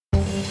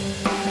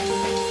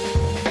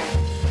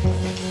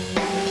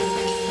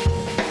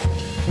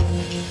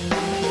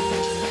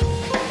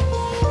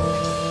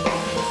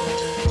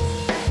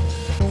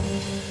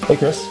Hey,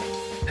 Chris.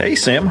 Hey,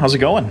 Sam. How's it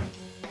going?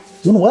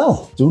 Doing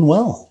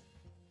well.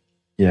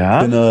 Yeah.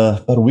 It's been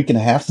about a week and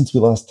a half since we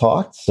last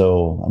talked,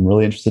 so I'm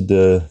really interested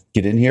to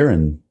get in here,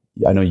 and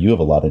I know you have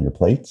a lot on your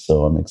plate,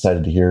 so I'm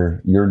excited to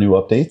hear your new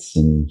updates,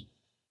 and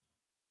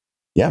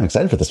yeah, I'm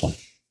excited for this one.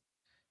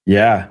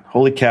 Yeah.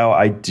 Holy cow,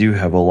 I do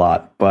have a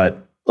lot,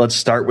 but let's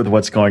start with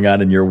what's going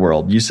on in your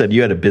world. You said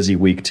you had a busy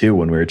week too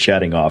when we were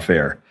chatting off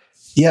air.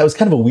 Yeah, it was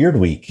kind of a weird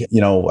week.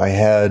 I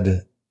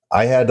had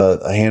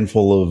a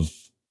handful of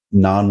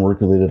non-work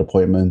related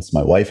appointments.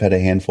 My wife had a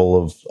handful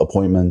of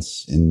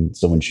appointments. And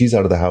so when she's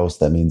out of the house,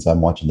 that means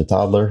I'm watching the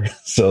toddler.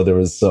 So there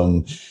was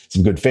some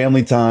good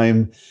family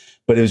time,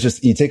 but it was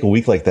just, you take a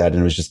week like that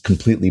and it was just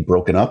completely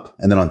broken up.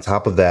 And then on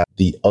top of that,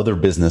 the other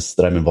business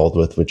that I'm involved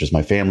with, which is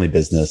my family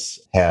business,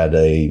 had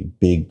a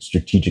big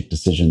strategic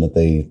decision that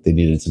they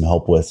needed some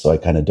help with. So I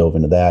kind of dove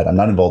into that. I'm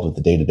not involved with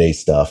the day-to-day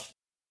stuff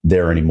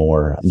there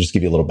anymore. And just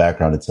give you a little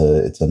background, it's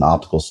an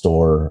optical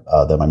store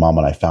that my mom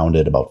and I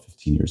founded about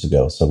 15 years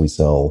ago. So we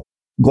sell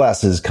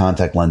glasses,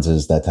 contact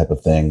lenses, that type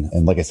of thing.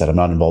 And like I said, I'm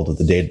not involved with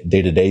the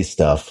day-to-day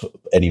stuff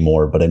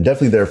anymore, but I'm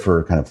definitely there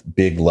for kind of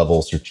big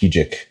level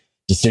strategic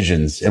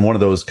decisions. And one of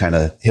those kind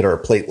of hit our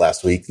plate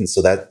last week. And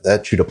so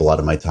that chewed up a lot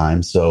of my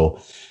time. So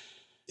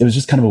it was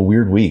just kind of a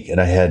weird week. And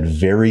I had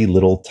very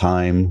little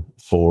time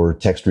for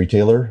text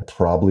retailer.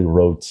 Probably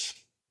wrote,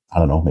 I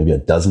don't know, maybe a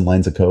dozen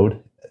lines of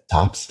code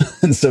tops.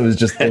 And so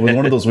it was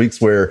one of those weeks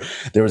where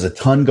there was a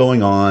ton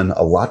going on.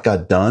 A lot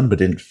got done, but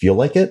didn't feel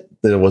like it.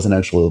 There wasn't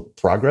actual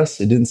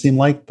progress. It didn't seem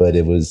like, but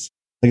it was,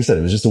 like I said,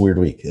 it was just a weird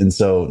week. And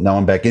so now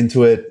I'm back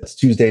into it. It's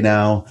Tuesday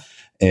now.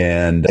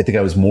 And I think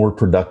I was more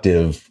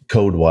productive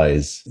code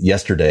wise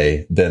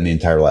yesterday than the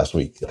entire last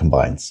week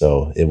combined.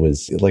 So it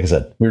was, like I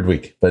said, weird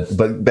week, but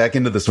back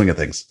into the swing of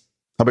things.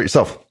 How about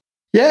yourself?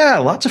 Yeah,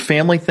 lots of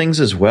family things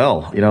as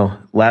well.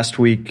 Last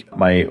week,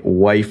 my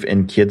wife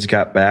and kids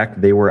got back.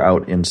 They were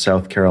out in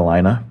South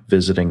Carolina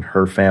visiting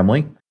her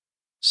family.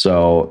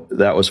 So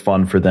that was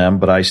fun for them,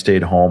 but I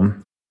stayed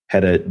home.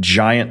 Had a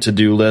giant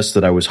to-do list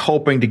that I was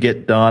hoping to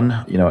get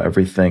done.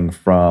 Everything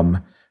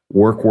from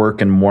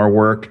work, and more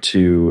work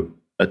to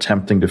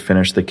attempting to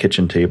finish the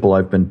kitchen table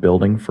I've been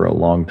building for a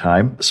long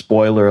time.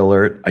 Spoiler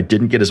alert, I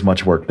didn't get as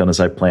much work done as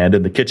I planned,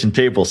 and the kitchen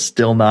table's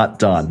still not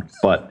done.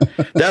 But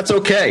that's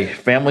okay.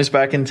 Family's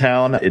back in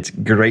town. It's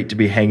great to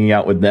be hanging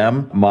out with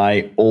them.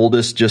 My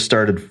oldest just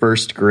started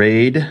first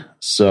grade.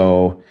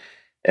 So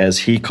as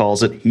he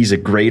calls it, he's a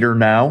grader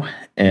now.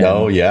 And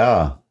oh,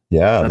 yeah.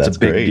 Yeah, that's a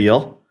big great.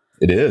 Deal.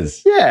 It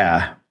is.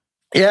 Yeah.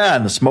 Yeah,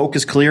 and the smoke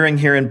is clearing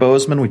here in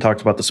Bozeman. We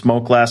talked about the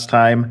smoke last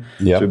time.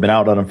 Yep. So we've been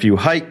out on a few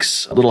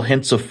hikes, little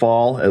hints of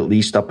fall, at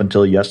least up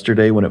until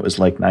yesterday when it was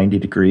like 90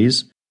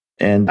 degrees.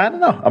 And I don't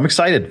know, I'm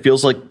excited.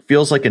 Feels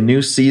like a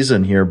new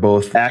season here,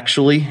 both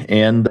actually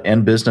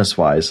and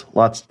business-wise.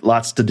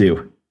 Lots to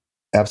do.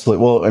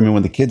 Absolutely. Well, I mean,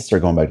 when the kids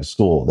start going back to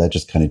school, that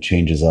just kind of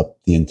changes up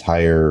the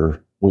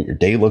entire what your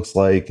day looks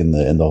like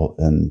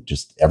and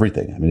just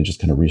everything. I mean, it just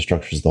kind of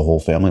restructures the whole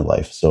family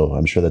life. So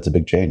I'm sure that's a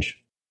big change.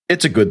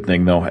 It's a good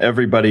thing, though.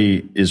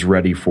 Everybody is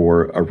ready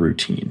for a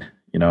routine.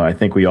 I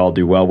think we all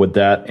do well with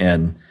that,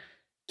 and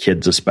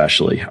kids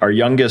especially. Our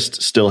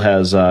youngest still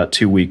has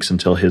 2 weeks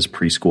until his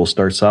preschool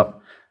starts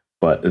up,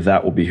 but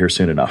that will be here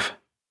soon enough.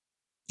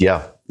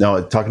 Yeah.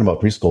 No, talking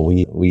about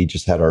preschool, we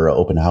just had our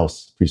open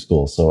house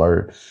preschool. So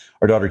our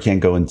daughter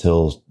can't go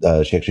until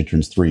she actually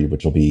turns 3,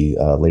 which will be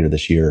later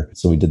this year.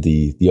 So we did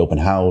the open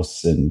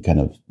house and kind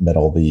of met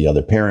all the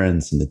other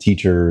parents and the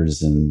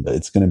teachers, and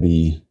it's going to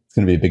be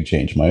a big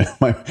change. My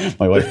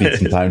wife needs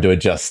some time to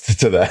adjust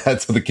to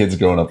that. So the kid's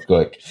growing up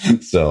quick.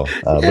 So,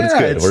 but it's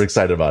good. We're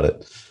excited about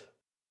it.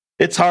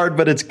 It's hard,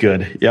 but it's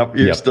good. Yep.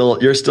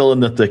 You're still in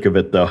the thick of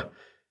it though.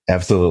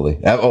 Absolutely.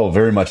 Oh,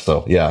 very much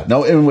so. Yeah.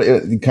 No,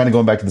 it kind of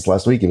going back to this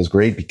last week, it was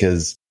great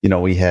because,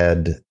 we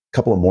had a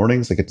couple of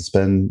mornings I get to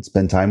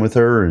spend time with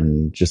her,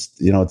 and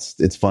just,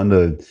 it's fun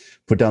to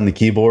put down the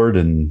keyboard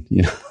and,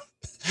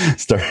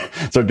 start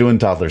doing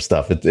toddler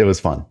stuff. It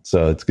was fun.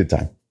 So it's a good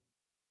time.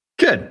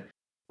 Good.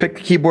 Pick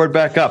the keyboard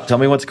back up. Tell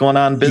me what's going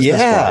on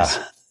business-wise.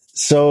 Yeah.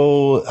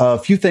 So a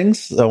few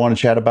things I want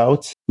to chat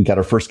about. We got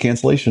our first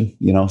cancellation,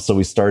 so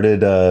we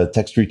started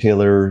text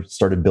retailer,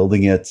 started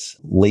building it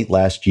late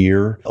last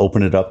year,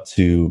 opened it up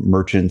to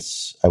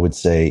merchants. I would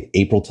say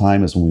April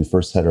time is when we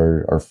first had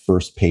our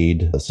first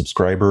paid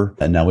subscriber.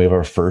 And now we have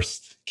our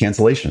first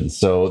cancellation.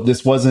 So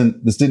this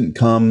didn't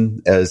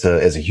come as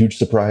a huge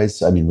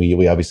surprise. I mean,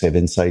 we obviously have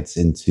insights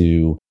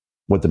into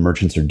what the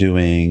merchants are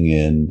doing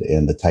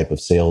and the type of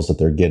sales that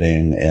they're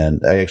getting.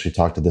 And I actually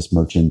talked to this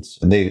merchant,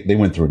 and they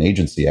went through an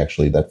agency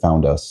actually that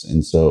found us.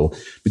 And so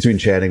between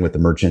chatting with the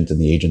merchant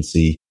and the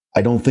agency,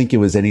 I don't think it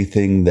was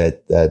anything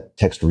that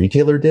text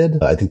retailer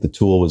did. I think the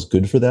tool was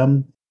good for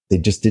them. They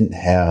just didn't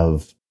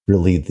have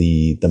really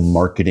the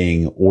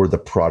marketing or the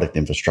product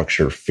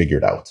infrastructure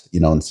figured out,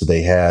 and so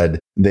they had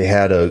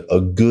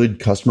a good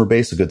customer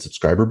base, a good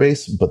subscriber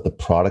base, but the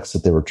products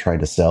that they were trying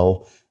to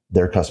sell,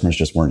 their customers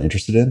just weren't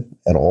interested in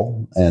at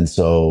all. And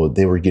so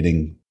they were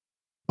getting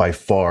by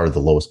far the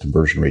lowest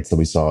conversion rates that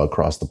we saw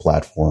across the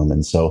platform.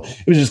 And so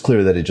it was just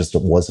clear that it just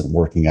wasn't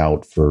working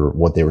out for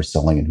what they were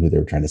selling and who they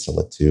were trying to sell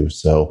it to.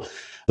 So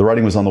the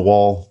writing was on the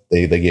wall.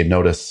 They gave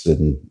notice,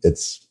 and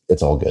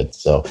it's all good.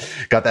 So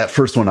got that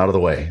first one out of the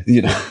way,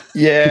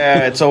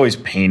 Yeah, it's always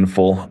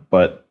painful,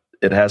 but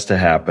it has to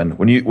happen.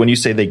 When you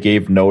say they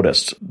gave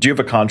notice, do you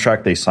have a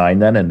contract they sign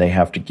then and they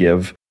have to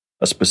give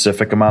a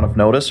specific amount of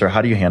notice, or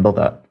how do you handle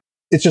that?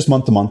 It's just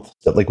month to month.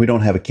 Like, we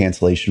don't have a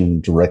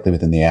cancellation directly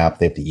within the app.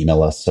 They have to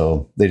email us.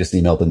 So they just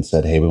emailed and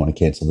said, hey, we want to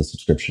cancel the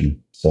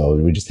subscription. So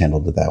we just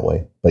handled it that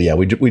way. But yeah,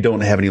 we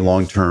don't have any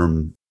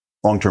long-term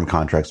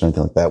contracts or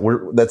anything like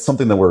that. That's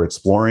something that we're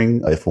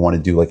exploring. If we want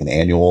to do like an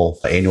annual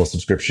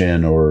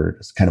subscription or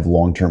kind of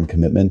long-term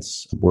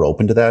commitments, we're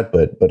open to that.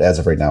 But as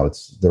of right now,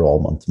 they're all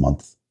month to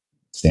month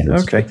standard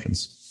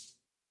subscriptions.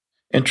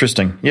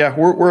 Interesting. Yeah,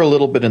 we're a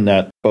little bit in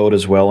that boat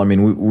as well. I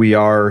mean, we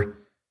are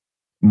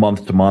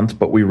month to month,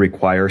 but we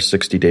require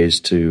 60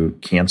 days to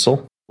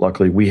cancel.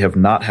 Luckily, we have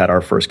not had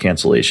our first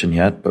cancellation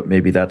yet, but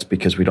maybe that's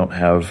because we don't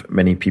have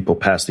many people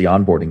past the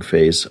onboarding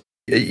phase.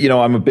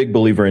 I'm a big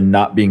believer in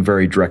not being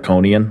very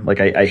draconian. Like,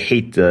 I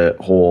hate the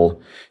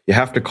whole, you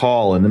have to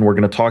call and then we're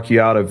going to talk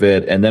you out of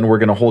it. And then we're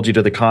going to hold you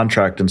to the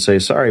contract and say,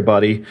 sorry,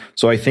 buddy.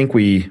 So I think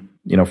we,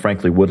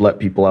 frankly, would let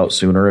people out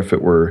sooner if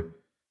it were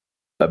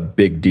a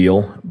big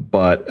deal.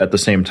 But at the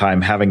same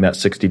time, having that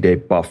 60-day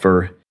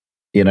buffer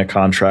in a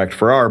contract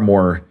for our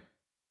more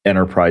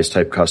enterprise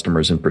type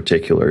customers in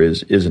particular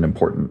is an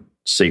important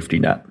safety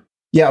net.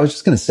 Yeah, I was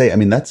just going to say, I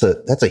mean, that's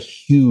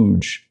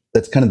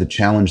kind of the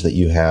challenge that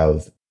you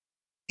have,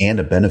 and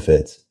a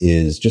benefit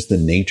is just the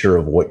nature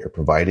of what you're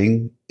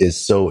providing is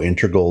so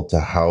integral to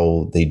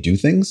how they do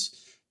things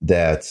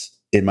that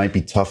it might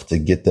be tough to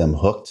get them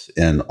hooked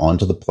and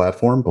onto the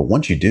platform. But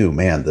once you do,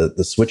 man,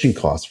 the switching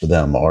costs for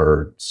them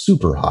are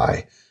super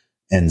high.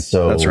 And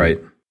so that's right.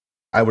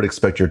 I would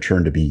expect your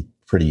churn to be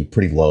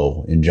pretty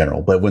low in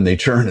general, but when they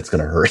churn, it's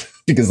going to hurt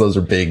because those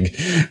are big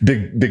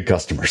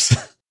customers.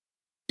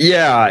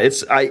 Yeah,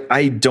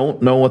 I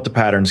don't know what the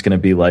pattern's going to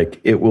be like.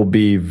 It will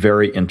be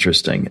very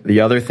interesting.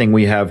 The other thing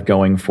we have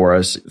going for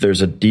us,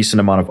 there's a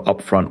decent amount of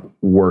upfront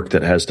work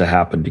that has to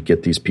happen to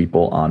get these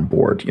people on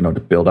board, to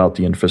build out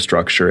the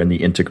infrastructure and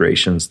the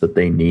integrations that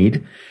they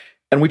need.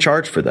 And we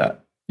charge for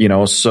that,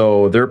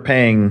 so they're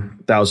paying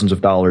thousands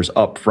of dollars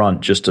upfront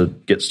just to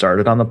get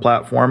started on the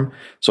platform.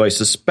 So I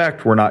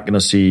suspect we're not going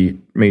to see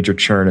major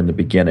churn in the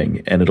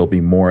beginning, and it'll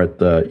be more at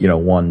the,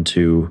 1,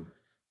 2,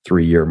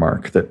 3 year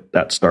mark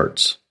that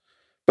starts.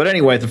 But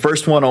anyway, the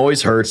first one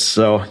always hurts.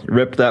 So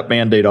ripped that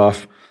Band-Aid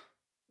off.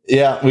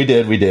 Yeah, we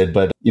did.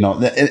 But,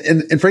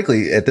 and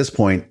frankly, at this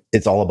point,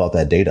 it's all about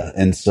that data.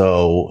 And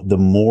so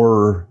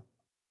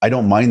I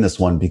don't mind this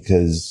one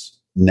because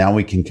now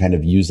we can kind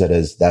of use that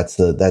as that's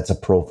a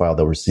profile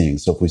that we're seeing.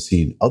 So if we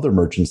see other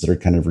merchants that are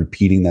kind of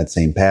repeating that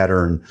same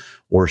pattern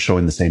or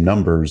showing the same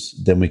numbers,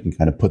 then we can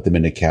kind of put them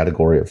in a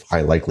category of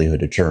high likelihood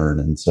to churn.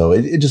 And so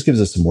it just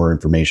gives us some more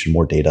information,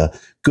 more data,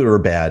 good or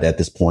bad. At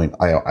this point,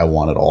 I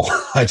want it all.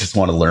 I just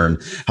want to learn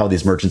how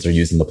these merchants are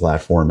using the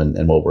platform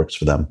and what works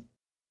for them.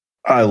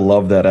 I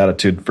love that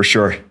attitude for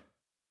sure.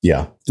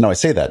 Yeah. No, I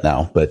say that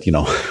now, but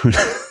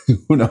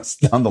who knows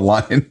down the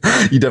line,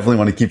 you definitely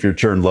want to keep your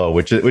churn low,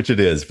 which it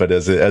is. But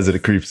as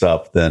it creeps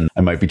up, then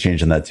I might be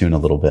changing that tune a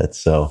little bit.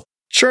 So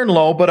churn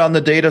low, but on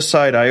the data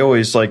side,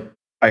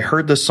 I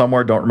heard this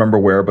somewhere, don't remember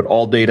where, but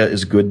all data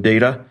is good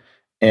data.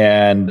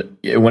 And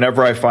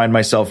whenever I find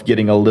myself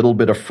getting a little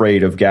bit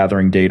afraid of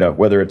gathering data,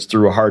 whether it's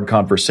through a hard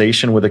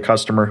conversation with a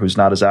customer who's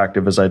not as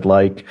active as I'd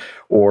like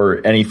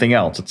or anything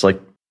else, it's like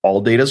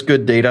all data is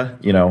good data.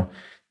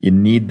 You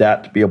need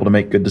that to be able to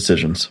make good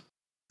decisions.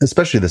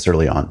 Especially this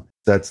early on.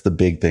 That's the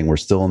big thing. We're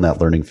still in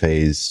that learning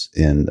phase,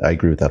 and I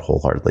agree with that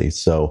wholeheartedly.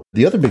 So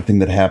the other big thing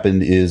that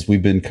happened is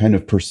we've been kind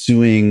of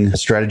pursuing a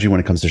strategy when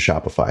it comes to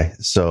Shopify.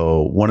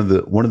 So one of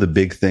the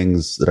big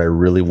things that I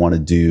really want to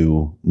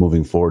do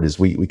moving forward is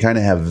we kind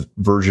of have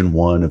version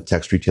 1 of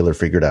Text Retailer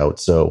figured out.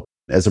 So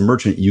as a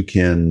merchant, you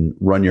can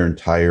run your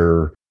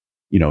entire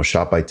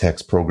Shop by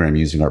Text program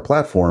using our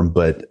platform.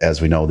 But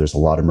as we know, there's a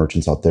lot of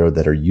merchants out there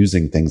that are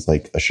using things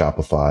like a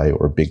Shopify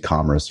or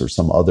BigCommerce or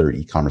some other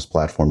e-commerce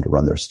platform to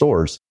run their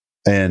stores.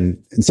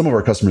 And some of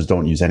our customers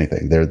don't use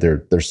anything.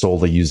 They're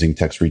solely using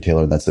Text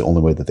Retailer, and that's the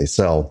only way that they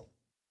sell.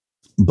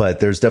 But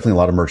there's definitely a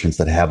lot of merchants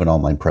that have an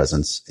online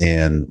presence,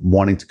 and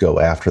wanting to go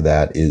after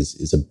that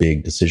is a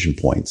big decision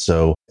point.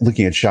 So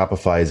looking at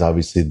Shopify is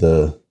obviously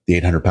the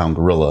 800-pound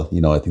gorilla.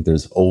 I think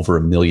there's over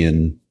 1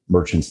 million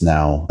merchants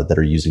now that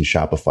are using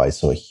Shopify.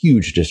 So a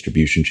huge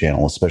distribution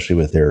channel, especially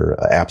with their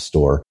app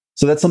store.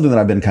 So that's something that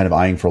I've been kind of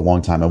eyeing for a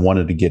long time. I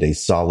wanted to get a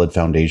solid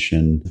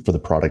foundation for the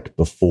product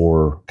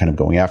before kind of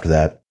going after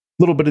that.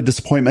 A little bit of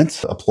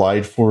disappointment.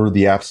 Applied for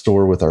the app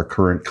store with our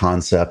current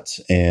concept.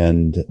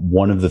 And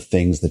one of the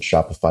things that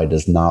Shopify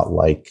does not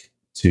like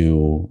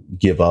to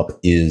give up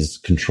is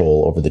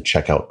control over the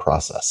checkout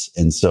process.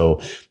 And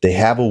so they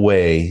have a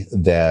way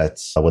that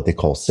what they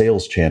call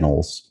sales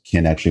channels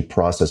can actually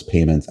process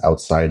payments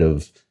outside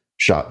of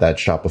that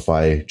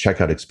Shopify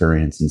checkout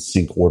experience and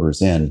sync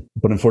orders in.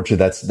 But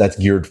unfortunately, that's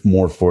geared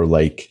more for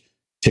like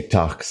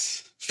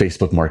TikTok's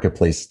Facebook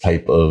Marketplace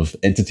type of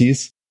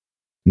entities.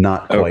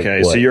 Not quite.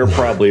 Okay, so you're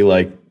probably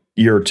like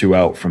year or two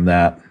out from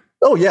that.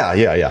 Oh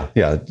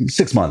yeah.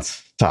 6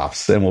 months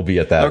tops, and we'll be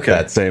at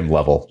that same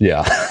level.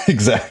 Yeah,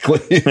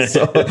 exactly.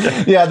 So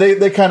yeah,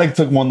 they kind of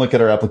took one look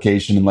at our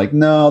application and like,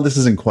 no, this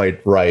isn't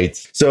quite right.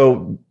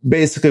 So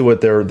basically,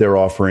 what they're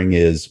offering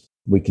is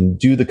we can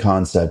do the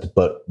concept,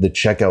 but the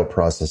checkout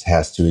process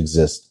has to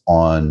exist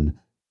on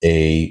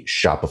a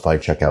Shopify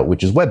checkout,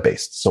 which is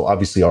web-based. So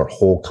obviously, our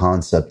whole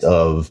concept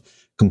of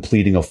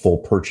completing a full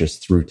purchase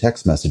through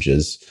text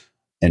messages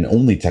and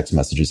only text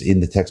messages in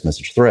the text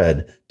message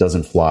thread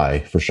doesn't fly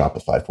for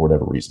Shopify for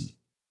whatever reason,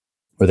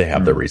 or they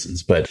have their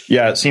reasons. But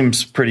yeah, it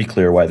seems pretty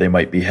clear why they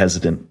might be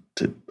hestant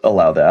to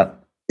allow that.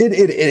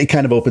 It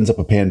kind of opens up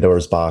a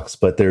Pandora's box,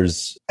 but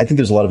I think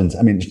there's a lot of,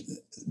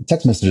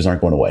 text messages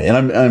aren't going away, and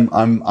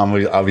I'm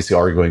obviously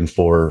arguing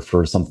for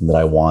something that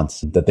I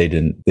want that they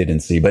didn't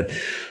see, but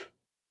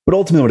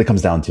ultimately what it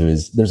comes down to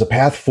is there's a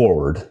path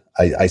forward.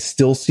 I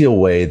still see a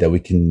way that we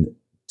can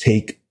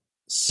take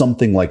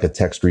something like a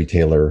text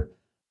retailer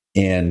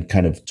and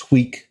kind of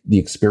tweak the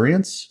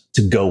experience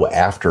to go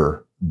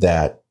after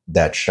that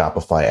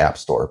Shopify app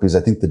store, because I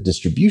think the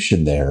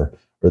distribution there,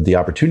 or the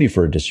opportunity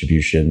for a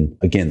distribution,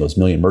 again, those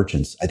million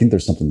merchants, I think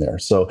there's something there.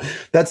 So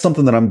that's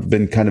something that I've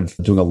been kind of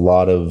doing a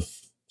lot of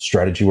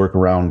strategy work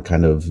around,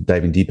 kind of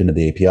diving deep into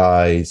the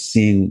API,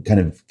 seeing kind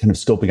of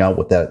scoping out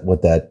what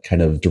that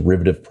kind of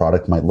derivative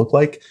product might look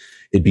like.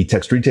 It'd be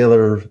text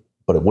retailer,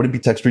 but it wouldn't be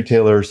text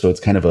retailer. So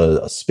it's kind of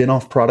a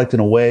spin-off product in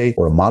a way,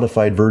 or a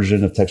modified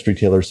version of text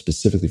retailer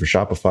specifically for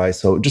Shopify.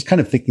 So just kind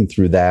of thinking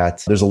through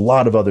that. There's a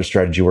lot of other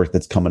strategy work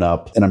that's coming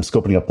up, and I'm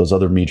scoping up those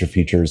other major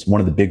features.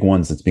 One of the big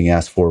ones that's being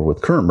asked for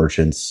with current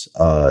merchants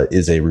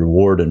is a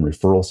reward and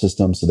referral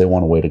system. So they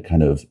want a way to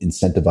kind of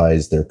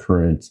incentivize their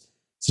current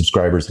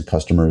subscribers and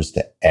customers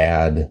to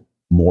add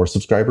more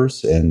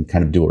subscribers and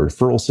kind of do a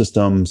referral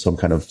system. So I'm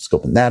kind of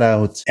scoping that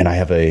out. And I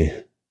have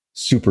a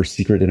super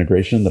secret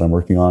integration that I'm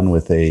working on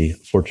with a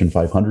Fortune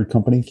 500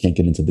 company. Can't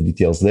get into the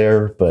details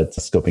there, but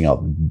scoping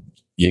out.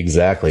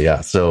 Exactly. Yeah.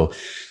 So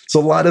a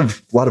lot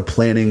of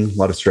planning, a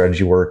lot of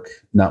strategy work,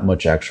 not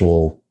much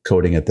actual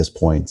coding at this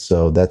point.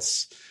 So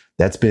that's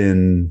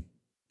been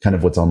kind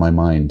of what's on my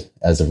mind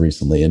as of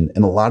recently. And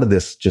a lot of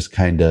this just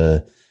kind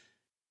of,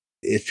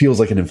 it feels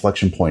like an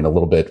inflection point a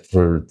little bit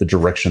for the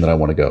direction that I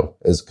want to go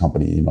as a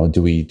company.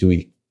 Do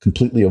we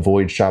completely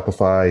avoid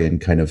Shopify and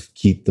kind of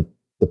keep the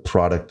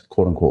product,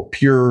 quote unquote,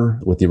 pure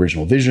with the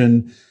original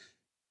vision?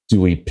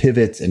 Do we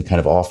pivot and kind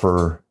of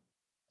offer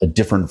a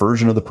different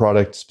version of the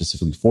product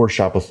specifically for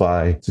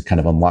Shopify to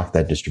kind of unlock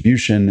that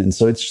distribution? And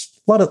so it's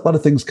just a lot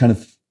of things kind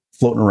of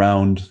floating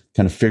around,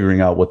 kind of figuring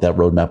out what that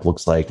roadmap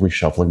looks like,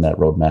 reshuffling that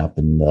roadmap.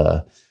 And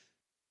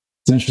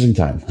it's an interesting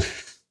time.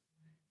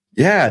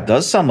 Yeah, it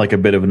does sound like a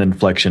bit of an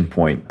inflection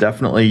point.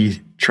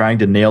 Definitely trying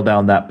to nail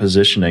down that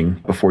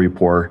positioning before you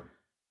pour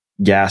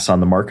gas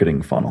on the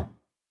marketing fire.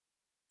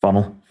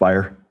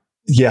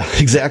 Yeah,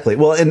 exactly.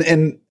 Well,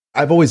 and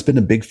I've always been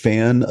a big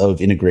fan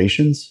of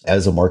integrations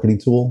as a marketing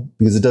tool,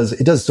 because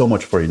it does so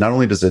much for you. Not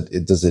only does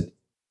it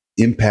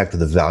impact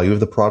the value of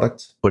the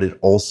product, but it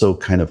also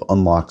kind of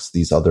unlocks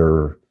these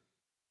other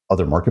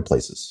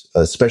marketplaces,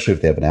 especially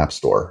if they have an app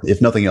store.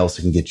 If nothing else,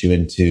 it can get you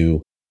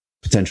into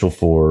potential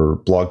for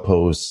blog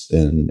posts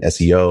and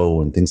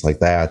SEO and things like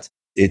that.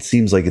 It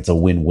seems like it's a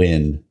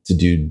win-win to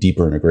do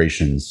deeper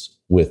integrations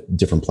with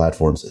different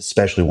platforms,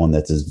 especially one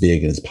that's as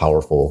big and as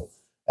powerful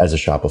as a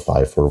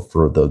Shopify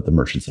for the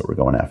merchants that we're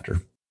going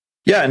after.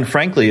 Yeah, and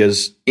frankly,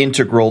 is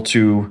integral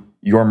to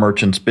your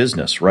merchant's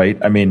business, right?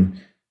 I mean,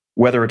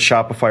 whether it's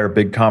Shopify or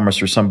BigCommerce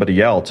or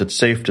somebody else, it's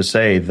safe to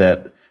say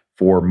that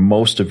for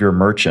most of your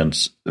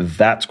merchants,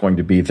 that's going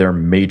to be their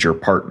major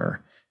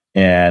partner.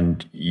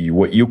 And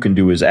what you can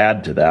do is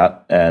add to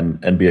that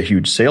and be a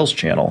huge sales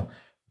channel.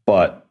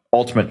 But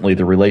ultimately,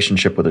 the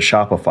relationship with a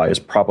Shopify is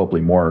probably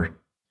more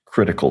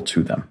critical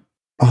to them.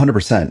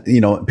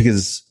 100%,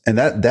 because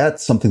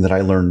that's something that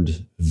I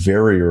learned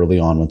very early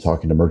on when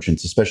talking to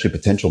merchants, especially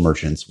potential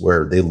merchants,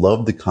 where they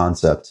loved the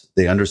concept.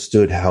 They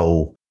understood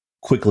how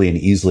quickly and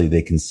easily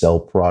they can sell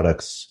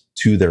products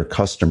to their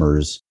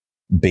customers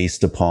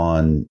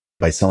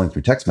by selling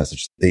through text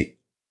message. They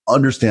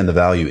understand the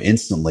value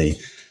instantly.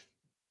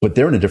 But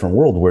they're in a different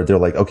world where they're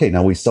like, okay,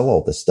 now we sell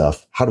all this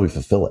stuff. How do we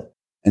fulfill it?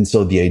 And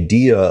so the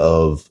idea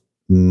of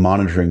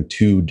monitoring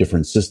two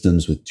different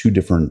systems with two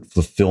different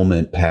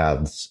fulfillment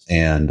paths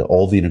and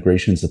all the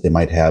integrations that they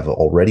might have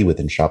already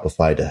within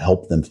Shopify to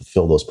help them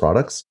fulfill those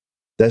products,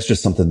 that's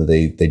just something that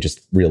they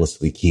just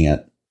realistically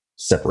can't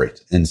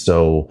separate. And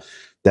so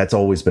that's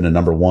always been a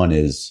number one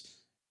is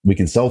we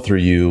can sell through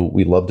you.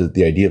 We loved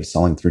the idea of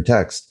selling through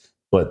text,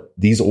 but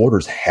these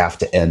orders have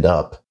to end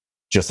up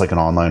just like an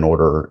online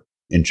order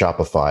in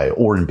Shopify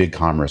or in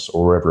BigCommerce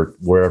or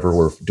wherever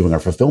we're doing our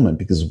fulfillment,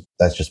 because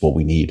that's just what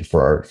we need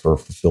for our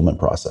fulfillment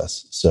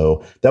process.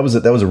 So that was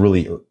a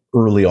really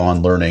early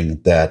on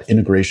learning that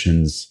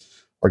integrations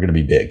are going to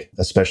be big,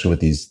 especially with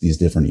these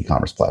different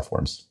e-commerce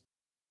platforms.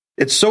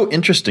 It's so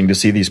interesting to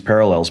see these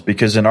parallels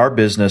because in our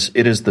business,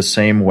 it is the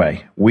same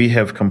way. We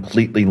have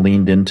completely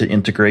leaned into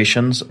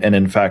integrations. And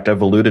in fact,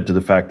 I've alluded to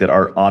the fact that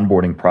our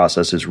onboarding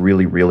process is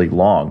really, really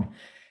long.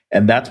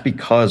 And that's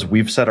because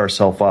we've set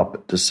ourselves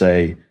up to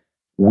say,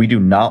 we do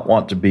not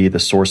want to be the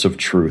source of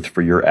truth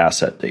for your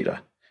asset data.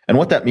 And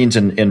what that means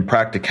in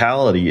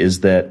practicality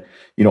is that,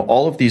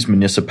 all of these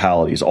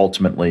municipalities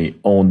ultimately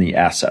own the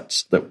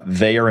assets that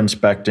they are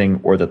inspecting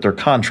or that their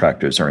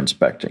contractors are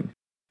inspecting.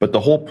 But the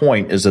whole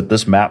point is that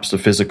this maps to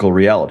physical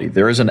reality.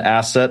 There is an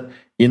asset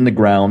in the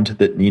ground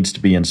that needs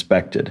to be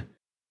inspected.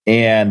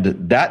 And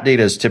that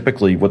data is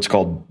typically what's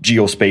called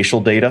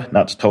geospatial data,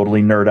 not to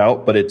totally nerd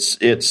out, but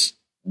it's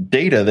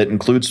data that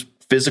includes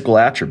physical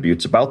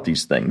attributes about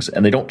these things,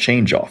 and they don't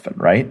change often,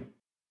 right?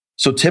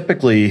 So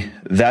typically,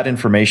 that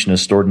information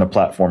is stored in a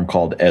platform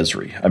called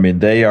Esri. I mean,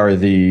 they are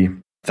the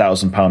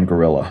 1,000-pound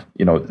gorilla.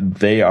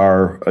 They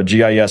are a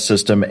GIS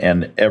system,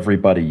 and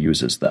everybody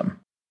uses them.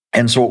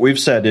 And so what we've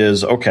said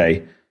is,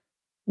 okay,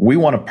 we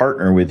want to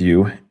partner with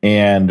you,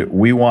 and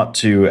we want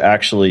to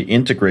actually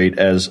integrate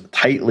as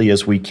tightly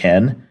as we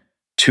can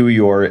to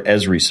your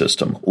Esri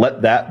system.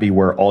 Let that be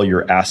where all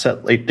your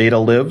asset data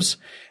lives.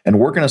 And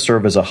we're going to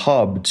serve as a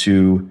hub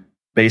to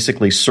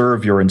basically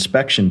serve your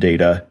inspection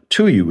data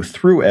to you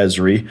through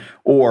Esri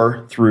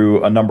or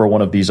through a number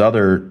one of these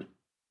other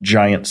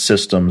giant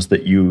systems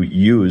that you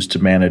use to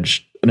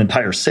manage an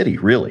entire city,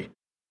 really.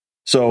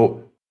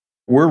 So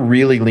we're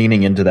really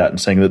leaning into that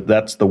and saying that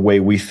that's the way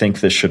we think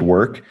this should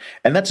work.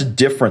 And that's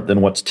different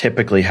than what's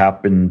typically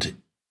happened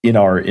in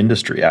our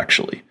industry,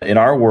 actually. In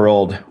our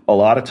world, a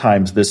lot of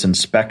times this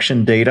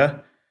inspection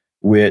data,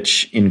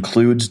 which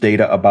includes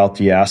data about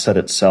the asset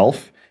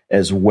itself,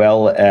 as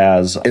well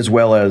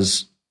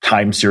as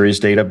time series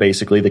data,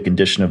 basically the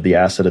condition of the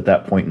asset at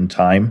that point in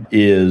time,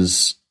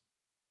 is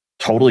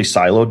totally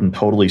siloed and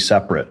totally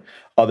separate,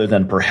 other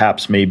than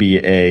perhaps maybe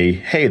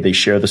hey, they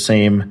share the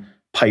same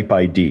pipe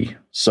ID.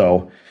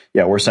 So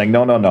yeah, we're saying,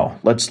 no.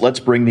 Let's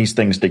bring these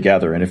things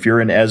together. And if you're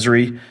in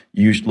Esri,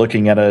 you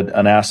looking at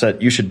an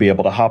asset, you should be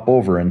able to hop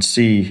over and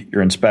see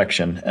your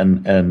inspection,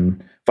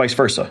 and vice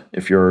versa.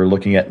 If you're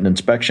looking at an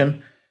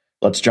inspection,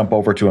 let's jump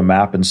over to a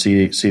map and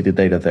see the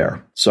data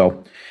there.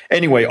 So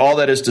anyway, all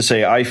that is to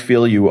say, I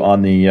feel you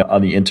on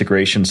the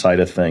integration side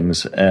of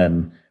things,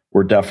 and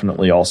we're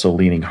definitely also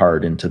leaning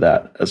hard into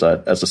that as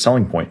a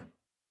selling point.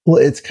 Well,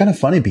 it's kind of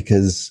funny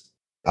because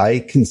I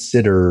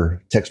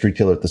consider Text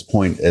Retailer at this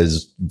point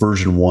as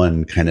version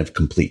 1 kind of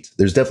complete.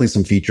 There's definitely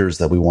some features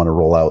that we want to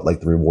roll out, like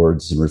the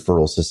rewards and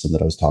referral system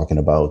that I was talking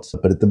about.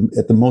 But at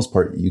the most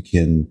part, you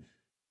can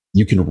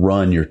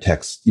run your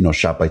text,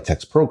 shop by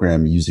text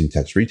program using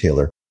Text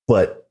Retailer,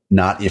 but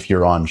not if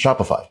you're on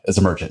Shopify as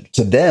a merchant.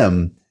 To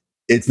them,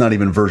 it's not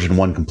even version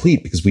 1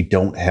 complete because we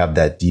don't have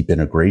that deep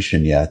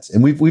integration yet.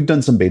 And we've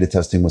done some beta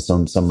testing with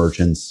some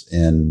merchants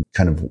and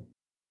kind of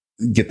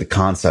get the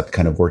concept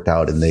kind of worked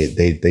out, and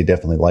they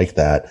definitely like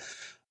that.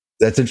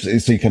 That's interesting.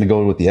 So you kind of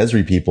go with the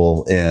Esri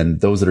people and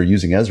those that are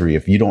using Esri.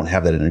 If you don't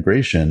have that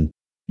integration,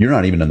 you're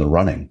not even in the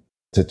running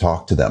to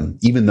talk to them,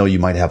 even though you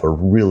might have a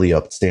really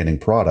outstanding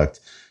product.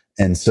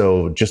 And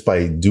so just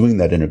by doing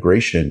that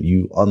integration,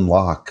 you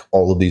unlock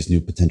all of these new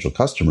potential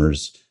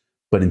customers.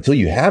 But until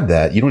you have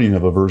that, you don't even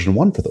have a version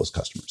 1 for those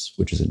customers,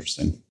 which is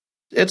interesting.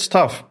 It's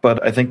tough,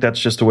 but I think that's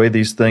just the way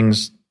these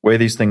things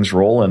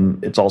roll,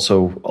 and it's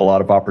also a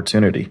lot of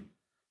opportunity.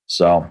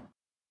 So,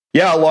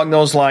 yeah, along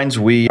those lines,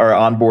 we are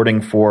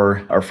onboarding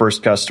for our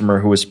first customer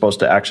who was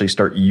supposed to actually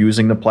start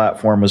using the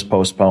platform was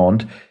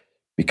postponed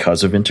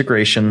because of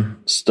integration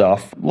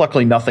stuff.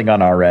 Luckily, nothing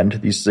on our end.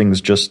 These things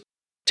just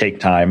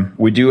take time.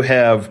 We do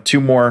have 2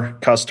 more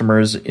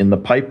customers in the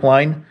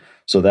pipeline,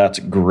 so that's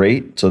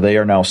great. So they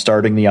are now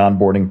starting the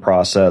onboarding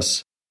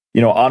process.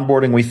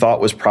 Onboarding we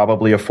thought was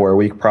probably a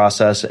 4-week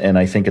process, and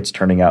I think it's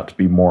turning out to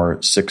be more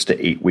 6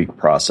 to 8 week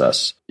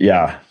process.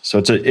 Yeah, so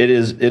it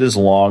is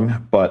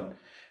long, but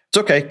it's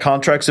okay.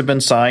 Contracts have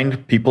been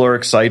signed. People are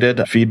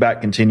excited.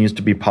 Feedback continues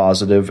to be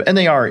positive, and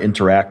they are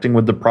interacting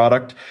with the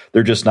product.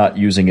 They're just not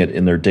using it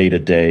in their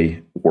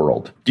day-to-day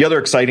world. The other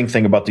exciting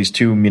thing about these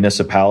 2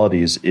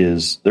 municipalities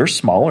is they're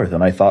smaller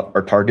than I thought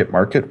our target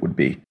market would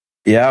be.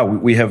 Yeah,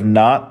 we have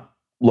not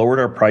lowered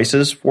our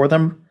prices for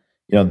them.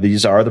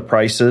 These are the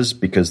prices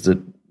because it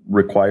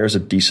requires a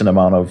decent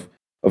amount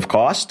of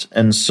cost.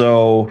 And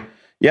so,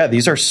 yeah,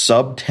 these are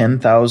sub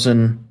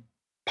 10,000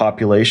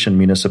 population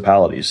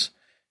municipalities.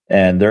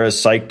 And they're as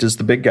psyched as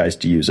the big guys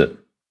to use it.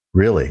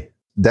 Really?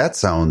 That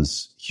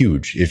sounds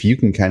huge. If you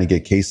can kind of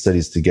get case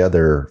studies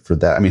together for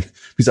that. I mean,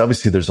 because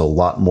obviously there's a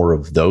lot more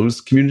of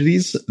those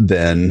communities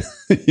than,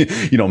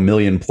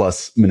 million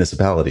plus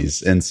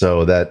municipalities. And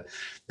so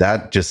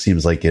that just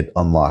seems like it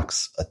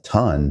unlocks a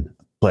ton.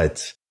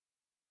 But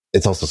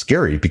it's also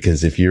scary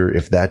because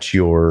if that's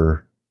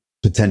your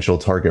potential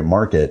target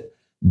market,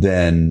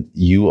 then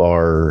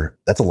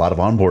that's a lot of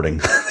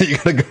onboarding that you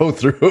got to go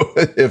through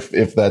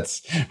if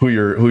that's who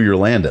you're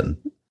landing.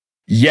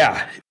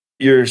 Yeah,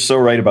 you're so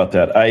right about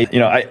that.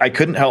 I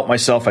couldn't help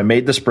myself. I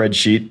made the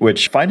spreadsheet,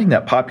 which finding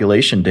that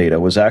population data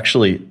was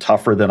actually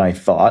tougher than I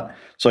thought.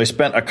 So I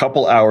spent a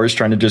couple hours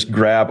trying to just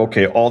grab,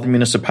 all the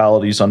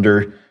municipalities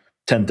under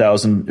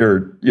 10,000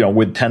 or,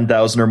 with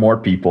 10,000 or more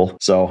people.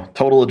 So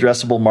total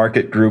addressable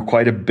market grew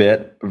quite a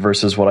bit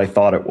versus what I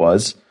thought it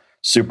was.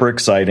 Super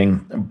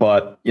exciting.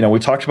 But, we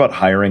talked about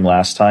hiring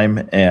last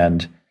time,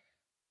 and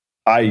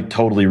I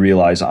totally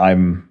realize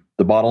I'm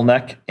the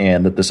bottleneck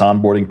and that this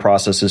onboarding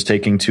process is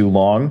taking too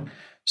long.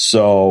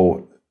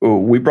 So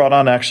we brought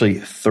on actually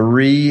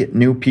 3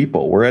 new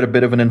people. We're at a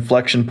bit of an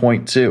inflection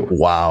point too.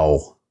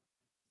 Wow.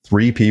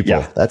 3 people.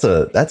 Yeah. That's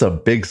a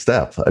big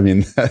step. I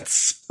mean,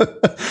 that's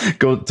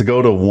go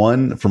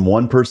to from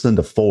one person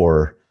to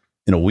 4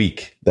 in a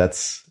week.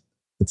 That's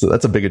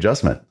a big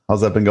adjustment.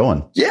 How's that been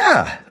going?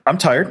 Yeah, I'm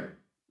tired.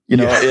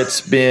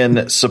 It's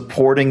been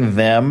supporting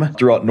them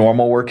throughout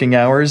normal working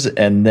hours,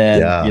 and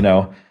then,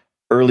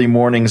 early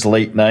mornings,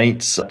 late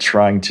nights,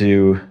 trying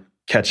to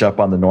catch up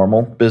on the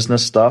normal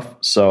business stuff.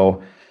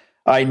 So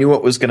I knew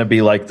it was going to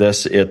be like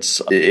this.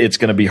 It's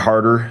going to be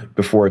harder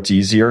before it's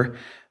easier.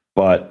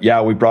 But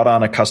yeah, we brought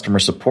on a customer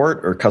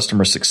support or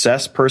customer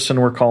success person,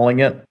 we're calling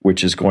it,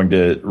 which is going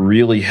to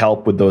really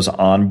help with those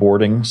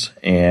onboardings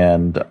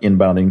and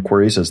inbound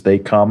inquiries as they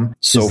come.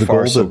 So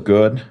far, so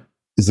good.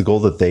 Is the goal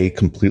that they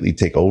completely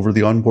take over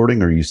the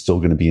onboarding, or are you still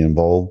going to be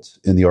involved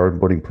in the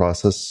onboarding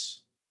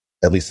process,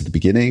 at least at the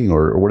beginning,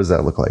 or what does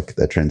that look like,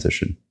 that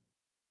transition?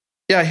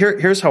 Yeah,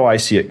 here's how I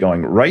see it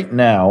going. Right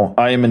now,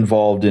 I am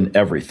involved in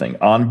everything,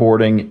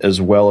 onboarding as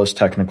well as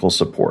technical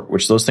support,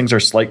 which those things are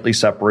slightly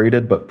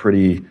separated, but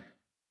pretty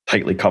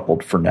tightly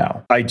coupled for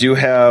now. I do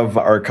have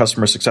our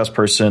customer success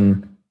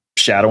person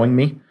shadowing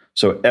me.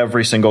 So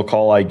every single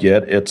call I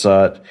get, it's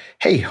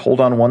hey, hold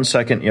on one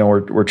second.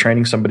 We're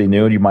training somebody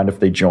new. Do you mind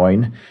if they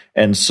join?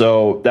 And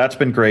so that's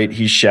been great.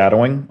 He's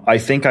shadowing. I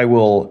think I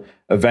will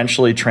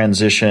eventually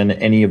transition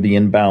any of the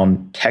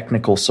inbound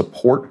technical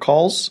support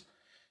calls,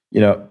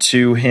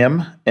 to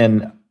him.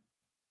 And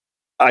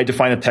I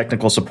define a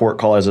technical support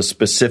call as a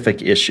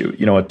specific issue,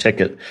 a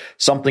ticket.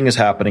 Something is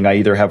happening. I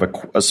either have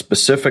a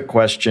specific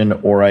question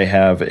or I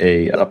have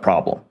a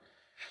problem.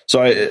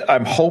 So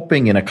I'm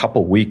hoping in a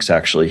couple weeks,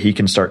 actually, he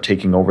can start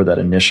taking over that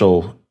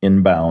initial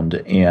inbound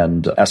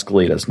and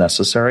escalate as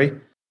necessary.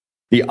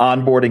 The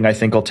onboarding, I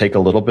think, will take a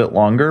little bit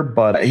longer,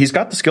 but he's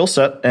got the skill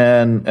set,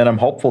 and I'm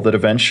hopeful that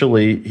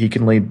eventually he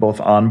can lead both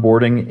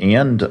onboarding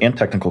and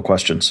technical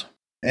questions.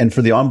 And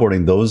for the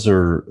onboarding, those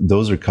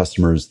are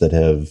customers that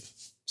have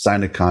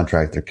signed a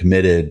contract, they're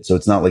committed. So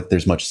it's not like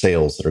there's much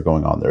sales that are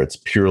going on there. It's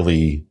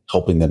purely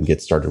helping them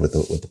get started with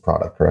the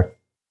product, correct?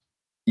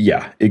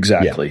 Yeah,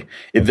 exactly.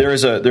 Yeah.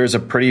 There's a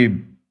pretty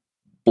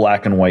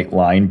black and white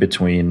line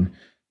between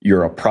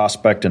you're a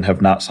prospect and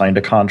have not signed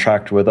a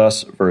contract with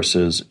us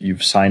versus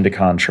you've signed a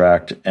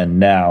contract and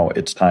now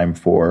it's time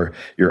for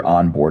your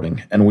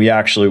onboarding. And we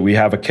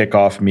have a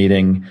kickoff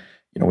meeting.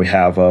 We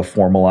have a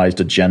formalized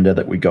agenda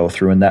that we go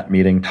through in that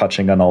meeting,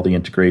 touching on all the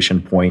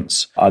integration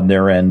points on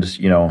their end.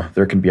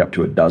 There can be up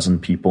to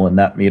 12 people in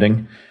that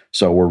meeting.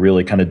 So we're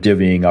really kind of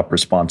divvying up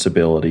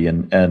responsibility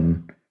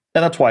and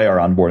that's why our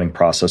onboarding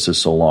process is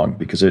so long,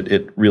 because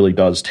it really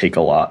does take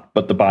a lot.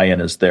 But the buy-in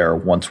is there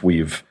once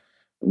we've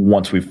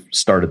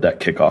started that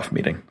kickoff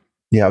meeting.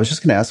 Yeah, I was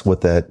just going to ask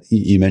what that,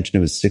 you mentioned it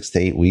was 6 to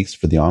 8 weeks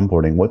for the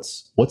onboarding.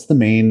 What's the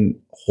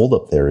main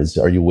holdup there?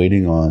 Are you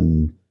waiting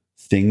on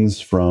things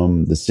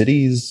from the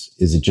cities?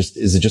 Is it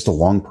just a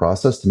long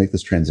process to make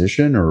this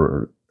transition,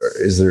 or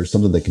is there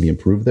something that can be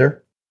improved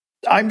there?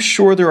 I'm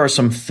sure there are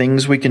some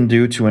things we can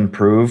do to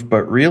improve,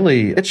 but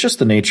really it's just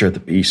the nature of the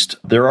beast.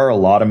 There are a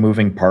lot of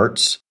moving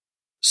parts.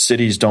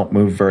 Cities don't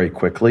move very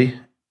quickly,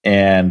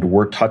 and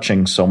we're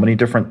touching so many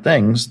different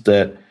things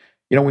that,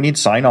 we need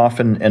sign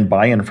off and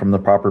buy-in from the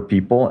proper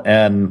people,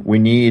 and we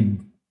need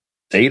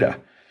data.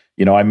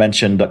 I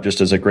mentioned,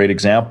 just as a great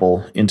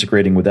example,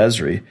 integrating with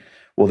Esri.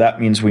 Well,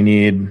 that means we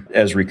need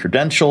Esri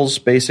credentials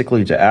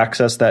basically to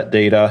access that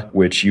data,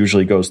 which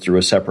usually goes through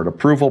a separate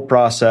approval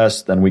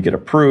process. Then we get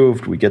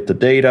approved, we get the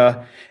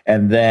data,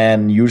 and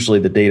then usually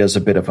the data is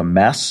a bit of a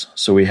mess.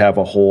 So we have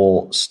a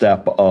whole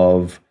step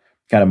of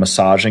kind of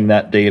massaging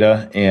that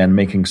data and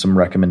making some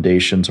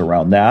recommendations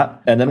around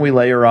that. And then we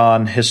layer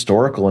on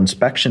historical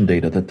inspection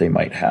data that they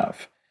might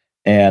have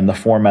and the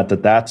format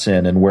that that's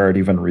in and where it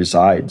even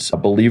resides.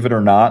 Believe it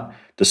or not,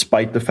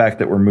 despite the fact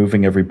that we're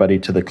moving everybody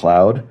to the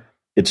cloud,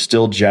 it's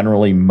still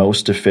generally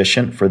most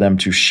efficient for them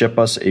to ship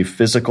us a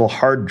physical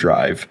hard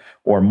drive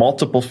or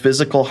multiple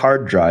physical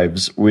hard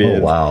drives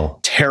with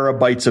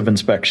terabytes of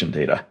inspection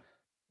data.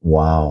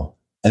 Wow.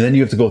 And then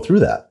you have to go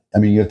through that. I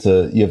mean, you have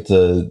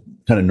to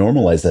kind of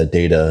normalize that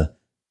data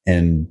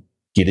and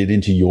get it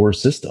into your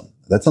system.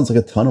 That sounds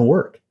like a ton of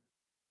work.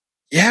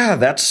 Yeah,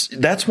 that's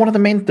one of the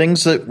main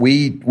things that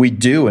we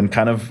do, and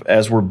kind of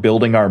as we're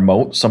building our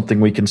moat, something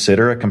we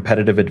consider a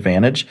competitive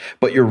advantage.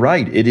 But you're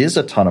right, it is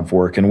a ton of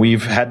work, and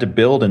we've had to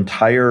build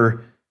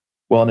entire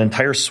well, an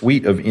entire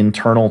suite of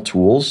internal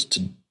tools to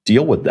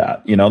deal with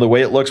that. The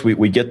way it looks,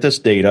 we get this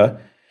data.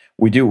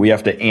 We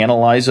have to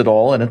analyze it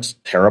all, and it's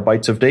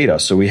terabytes of data.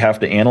 So we have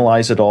to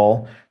analyze it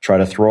all, try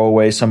to throw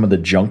away some of the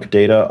junk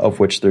data, of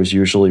which there's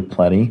usually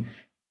plenty,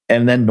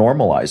 and then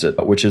normalize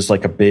it, which is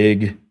like a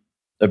big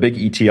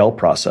ETL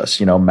process,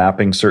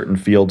 mapping certain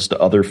fields to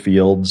other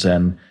fields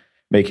and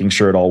making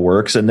sure it all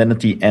works. And then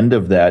at the end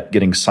of that,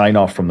 getting sign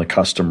off from the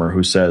customer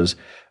who says,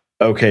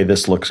 okay,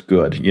 this looks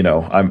good.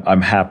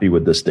 I'm happy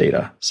with this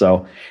data.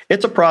 So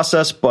it's a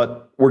process,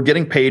 but we're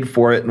getting paid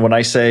for it. And when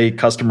I say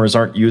customers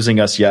aren't using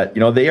us yet,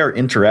 they are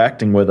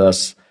interacting with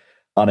us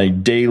on a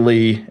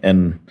daily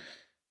and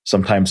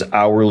sometimes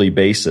hourly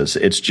basis.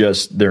 It's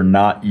just they're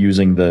not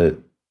using the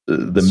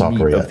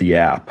software meat of the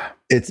app.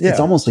 It's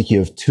almost like you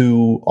have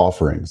two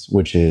offerings,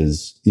 which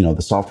is,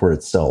 the software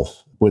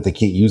itself, but they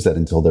can't use that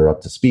until they're up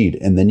to speed.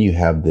 And then you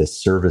have this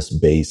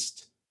service-based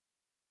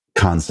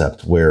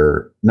concept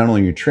where not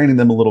only you're training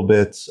them a little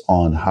bit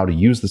on how to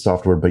use the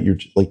software, but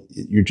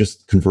you're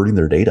just converting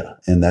their data.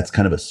 And that's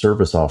kind of a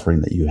service offering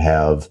that you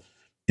have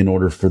in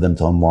order for them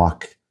to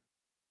unlock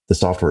the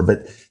software.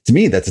 But to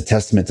me, that's a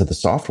testament to the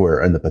software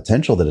and the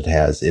potential that it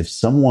has.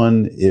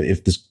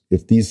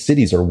 If these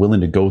cities are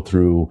willing to go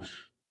through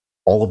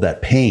all of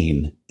that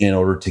pain in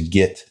order to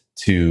get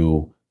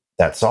to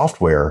that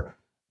software,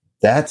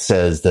 that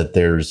says that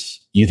there's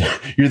you're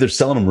either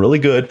selling them really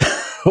good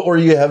or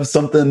you have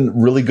something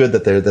really good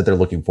that they're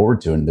looking forward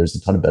to. And there's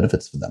a ton of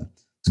benefits for them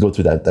to go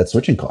through that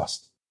switching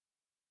cost.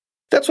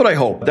 That's what I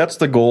hope. That's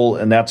the goal.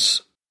 And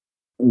that's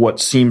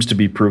what seems to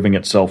be proving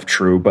itself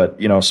true, but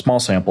small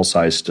sample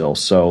size still.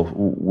 So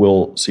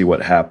we'll see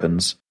what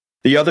happens.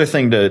 The other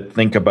thing to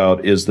think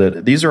about is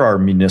that these are our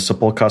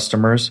municipal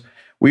customers.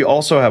 We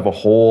also have a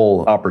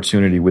whole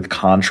opportunity with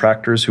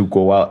contractors who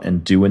go out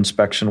and do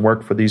inspection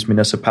work for these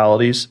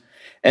municipalities.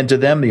 And to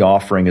them, the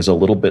offering is a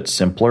little bit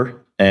simpler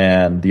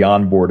and the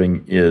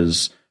onboarding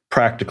is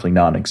practically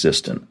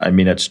non-existent. I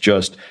mean, it's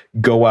just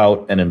go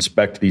out and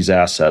inspect these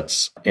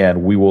assets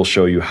and we will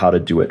show you how to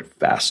do it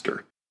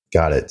faster.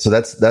 Got it. So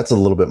that's a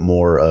little bit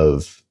more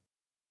of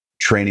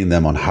training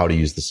them on how to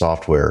use the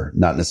software,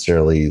 not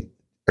necessarily.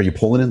 Are you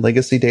pulling in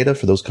legacy data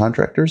for those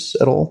contractors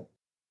at all?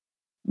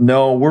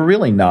 No, we're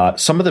really not.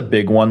 Some of the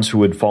big ones who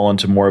would fall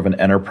into more of an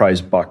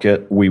enterprise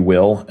bucket, we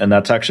will. And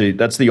that's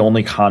the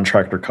only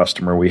contractor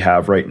customer we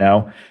have right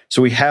now.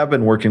 So we have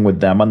been working with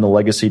them on the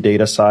legacy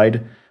data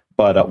side.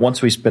 But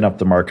once we spin up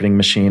the marketing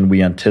machine,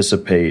 we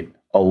anticipate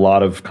a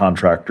lot of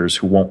contractors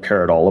who won't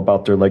care at all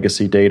about their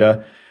legacy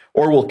data,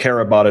 or will care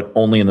about it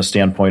only in the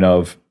standpoint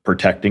of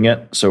protecting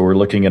it. So we're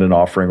looking at an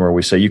offering where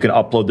we say you can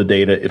upload the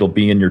data, it'll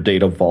be in your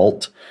data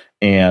vault.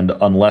 And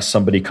unless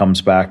somebody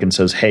comes back and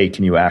says, hey,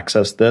 can you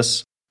access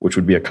this? Which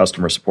would be a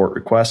customer support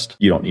request,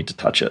 you don't need to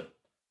touch it.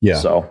 Yeah.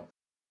 So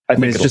I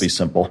think it'll be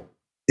simple.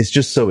 It's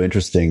just so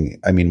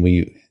interesting. I mean,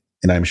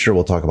 and I'm sure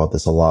we'll talk about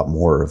this a lot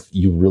more.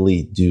 You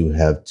really do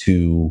have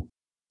two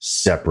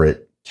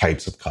separate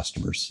types of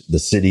customers, the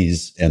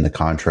cities and the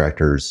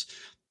contractors.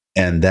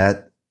 And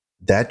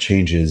that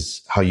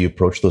changes how you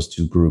approach those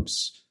two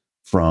groups,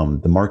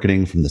 from the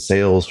marketing, from the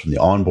sales, from the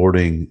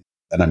onboarding,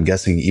 and I'm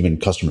guessing even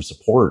customer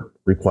support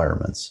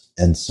requirements.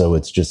 And so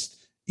it's just,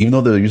 even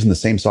though they're using the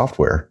same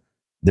software,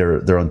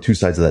 they're on two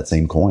sides of that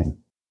same coin.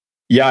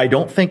 Yeah, I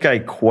don't think I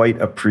quite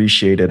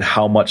appreciated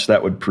how much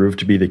that would prove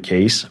to be the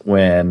case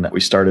when we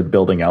started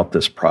building out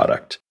this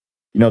product.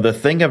 The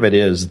thing of it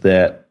is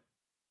that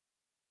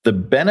the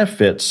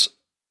benefits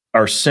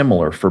are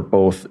similar for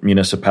both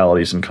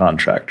municipalities and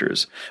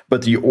contractors,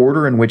 but the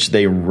order in which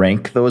they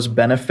rank those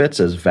benefits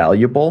as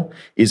valuable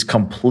is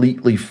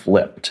completely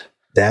flipped.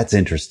 That's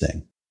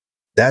interesting.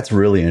 That's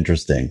really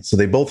interesting. So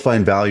they both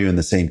find value in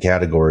the same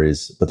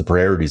categories, but the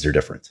priorities are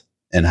different.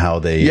 And how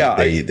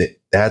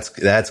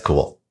that's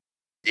cool.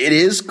 It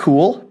is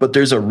cool, but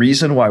there's a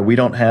reason why we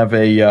don't have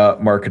a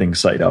marketing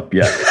site up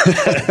yet.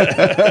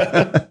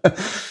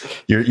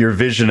 Your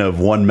vision of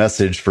one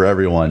message for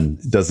everyone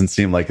doesn't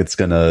seem like it's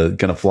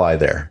gonna fly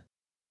there.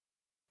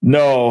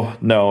 No,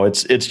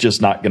 it's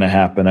just not going to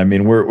happen. I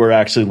mean, we're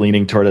actually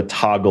leaning toward a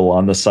toggle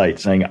on the site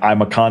saying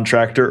I'm a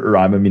contractor or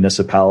I'm a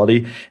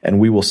municipality, and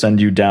we will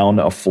send you down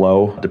a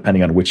flow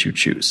depending on which you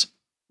choose.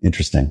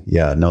 Interesting.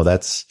 Yeah, no,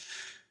 that's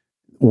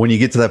when you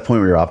get to that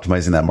point where you're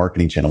optimizing that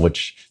marketing channel,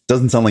 which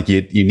doesn't sound like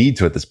you need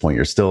to at this point.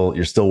 You're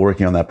still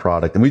working on that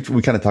product. And we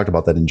kind of talked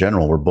about that in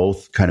general. We're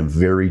both kind of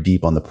very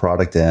deep on the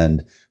product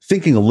end,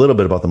 thinking a little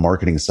bit about the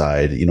marketing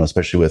side,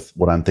 especially with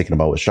what I'm thinking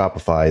about with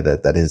Shopify,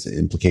 that has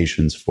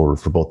implications for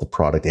both the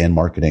product and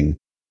marketing.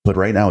 But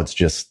right now it's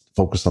just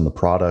focus on the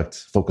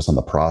product, focus on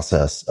the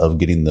process of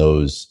getting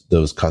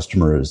those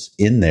customers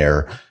in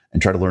there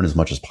and try to learn as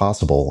much as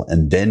possible,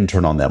 and then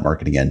turn on that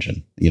marketing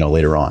engine,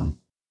 later on.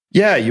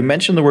 Yeah, you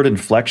mentioned the word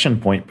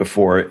inflection point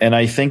before, and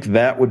I think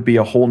that would be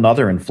a whole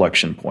nother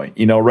inflection point.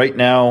 Right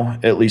now,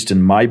 at least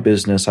in my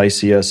business, I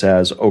see us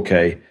as,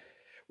 okay,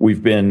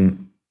 we've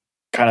been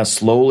kind of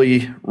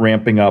slowly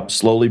ramping up,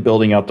 slowly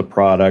building out the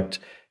product,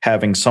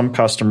 having some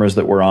customers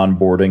that we're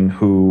onboarding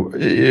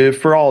who,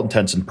 for all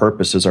intents and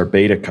purposes, are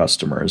beta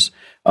customers.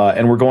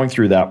 And we're going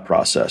through that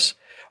process.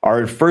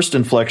 Our first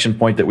inflection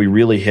point that we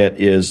really hit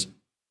is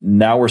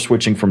now we're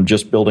switching from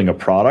just building a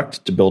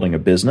product to building a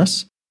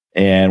business.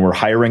 And we're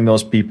hiring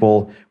those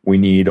people. We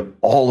need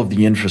all of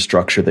the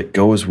infrastructure that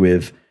goes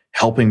with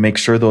helping make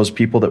sure those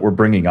people that we're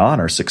bringing on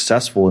are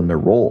successful in their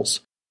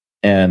roles.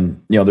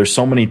 And, there's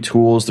so many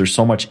tools, there's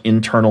so much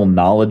internal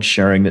knowledge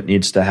sharing that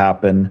needs to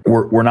happen.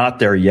 We're not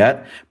there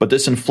yet, but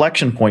this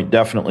inflection point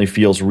definitely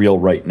feels real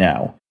right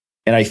now.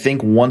 And I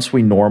think once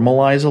we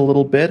normalize a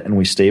little bit and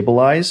we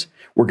stabilize,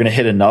 we're going to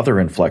hit another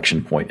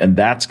inflection point. And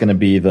that's going to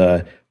be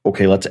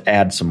okay, let's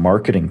add some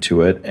marketing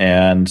to it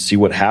and see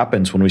what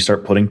happens when we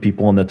start putting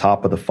people in the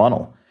top of the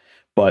funnel.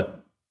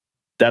 But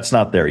that's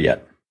not there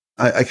yet.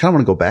 I kind of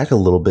want to go back a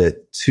little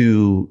bit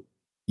to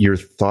your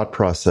thought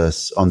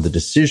process on the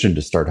decision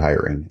to start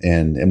hiring.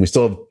 And we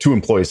still have 2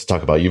 employees to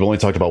talk about. You've only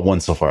talked about one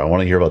so far. I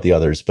want to hear about the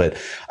others, but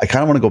I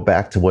kind of want to go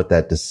back to what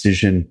that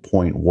decision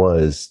point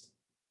was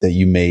that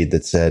you made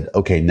that said,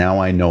 okay,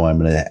 now I know I'm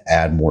going to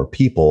add more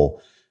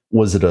people.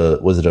 Was it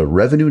a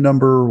revenue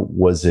number?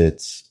 Was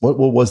it, what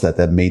was that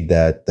made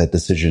that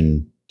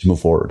decision to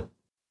move forward?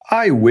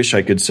 I wish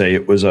I could say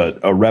it was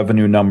a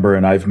revenue number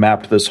and I've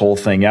mapped this whole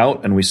thing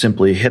out and we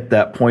simply hit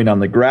that point on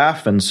the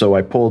graph. And so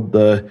I pulled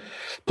the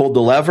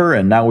lever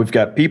and now we've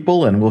got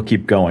people and we'll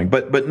keep going.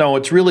 But no,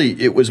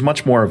 it was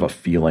much more of a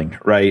feeling,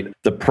 right?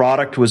 The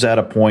product was at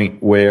a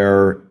point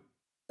where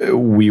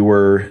we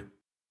were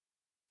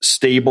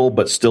stable,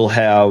 but still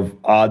have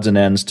odds and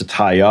ends to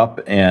tie up.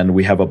 And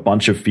we have a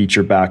bunch of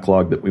feature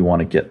backlog that we want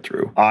to get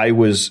through. I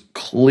was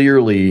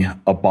clearly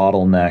a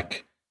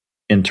bottleneck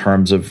in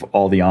terms of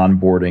all the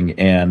onboarding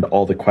and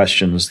all the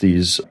questions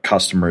these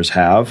customers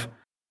have.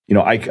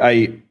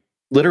 I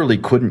literally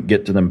couldn't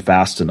get to them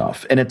fast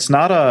enough. And it's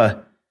not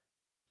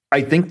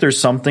I think there's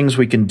some things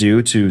we can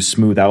do to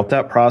smooth out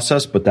that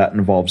process, but that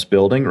involves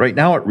building. Right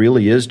now, it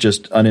really is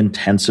just an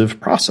intensive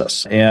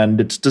process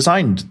and it's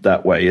designed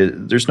that way.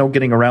 There's no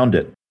getting around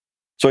it.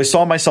 So I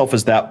saw myself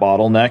as that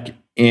bottleneck.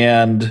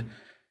 And,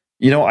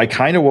 I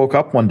kind of woke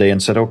up one day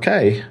and said,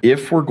 okay,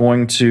 if we're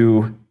going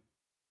to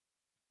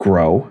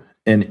grow,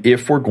 and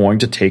if we're going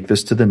to take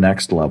this to the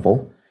next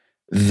level,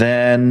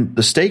 then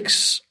the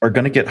stakes are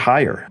going to get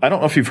higher. I don't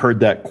know if you've heard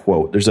that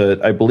quote.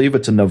 I believe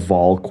it's a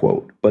Naval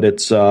quote, but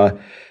it's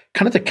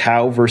kind of the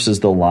cow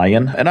versus the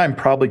lion. And I'm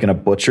probably going to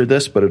butcher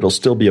this, but it'll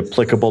still be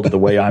applicable to the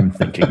way I'm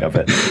thinking of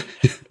it.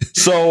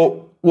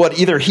 So what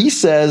either he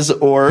says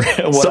or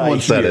what someone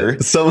I said hear.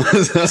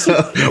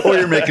 It. Or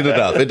you're making it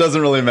up. It doesn't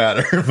really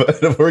matter,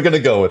 but we're going to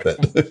go with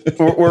it.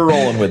 We're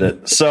rolling with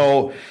it.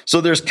 So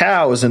there's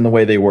cows in the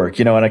way they work,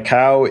 and a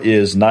cow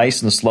is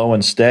nice and slow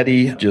and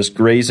steady, just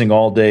grazing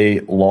all day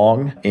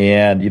long.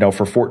 And,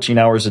 for 14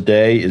 hours a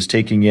day is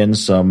taking in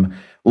some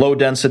low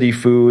density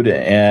food,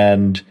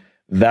 and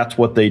that's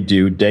what they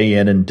do day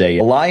in and day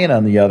out. A lion,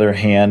 on the other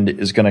hand,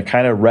 is going to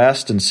kind of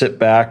rest and sit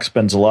back,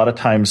 spends a lot of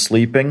time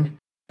sleeping.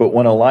 But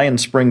when a lion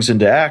springs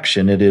into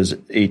action, it is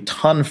a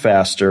ton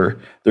faster.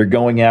 They're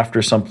going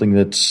after something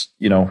that's,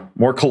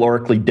 more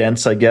calorically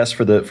dense, I guess,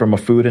 from a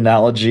food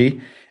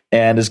analogy,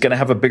 and is going to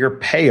have a bigger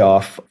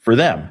payoff for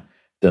them.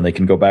 Then they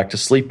can go back to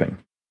sleeping.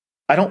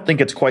 I don't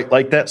think it's quite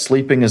like that.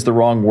 Sleeping is the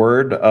wrong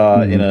word.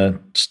 In a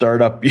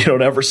startup, you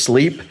don't ever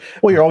sleep.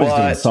 Well, you're always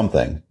doing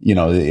something.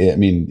 I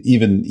mean,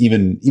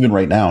 even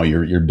right now,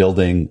 you're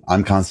building.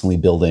 I'm constantly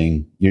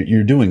building.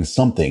 You're doing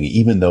something,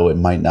 even though it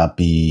might not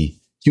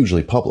be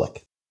hugely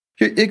public.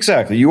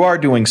 Exactly. You are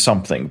doing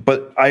something.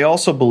 But I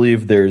also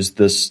believe there's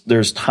these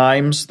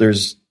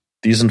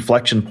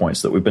inflection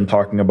points that we've been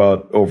talking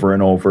about over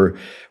and over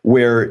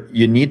where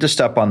you need to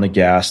step on the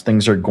gas.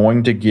 Things are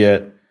going to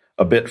get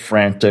a bit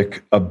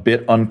frantic, a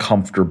bit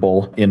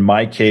uncomfortable. In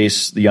my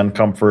case, the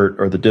uncomfort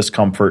or the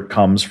discomfort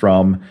comes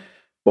from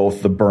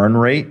both the burn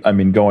rate,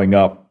 going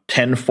up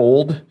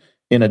tenfold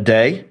in a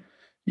day,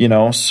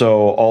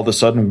 so all of a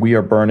sudden we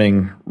are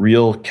burning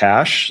real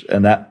cash,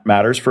 and that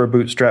matters for a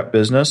bootstrap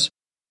business.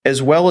 As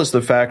well as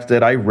the fact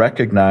that I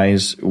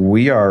recognize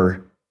we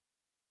are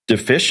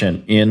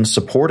deficient in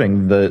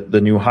supporting the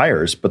new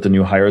hires, but the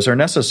new hires are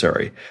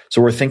necessary.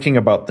 So we're thinking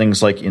about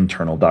things like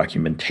internal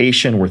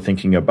documentation. We're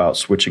thinking about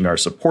switching our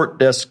support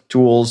desk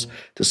tools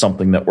to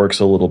something that works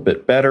a little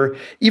bit better.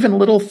 Even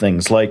little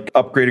things like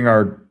upgrading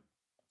our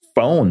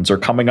phones or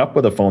coming up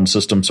with a phone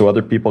system so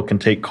other people can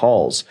take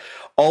calls.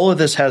 All of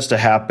this has to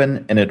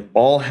happen, and it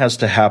all has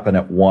to happen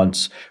at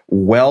once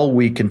while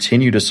we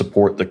continue to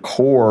support the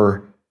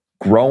core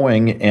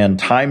growing and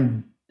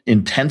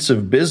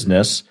time-intensive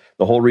business,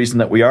 the whole reason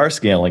that we are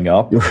scaling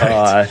up,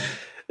 right.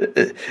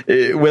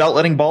 Without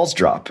letting balls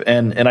drop.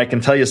 And I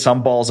can tell you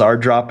some balls are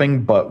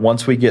dropping, but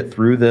once we get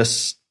through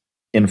this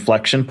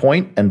inflection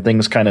point and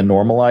things kind of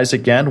normalize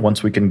again,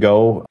 once we can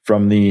go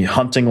from the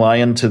hunting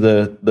lion to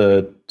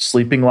the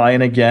sleeping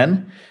lion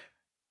again,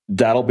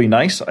 that'll be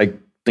nice. I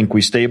think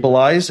we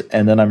stabilize,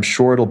 and then I'm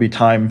sure it'll be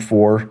time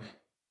for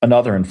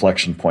another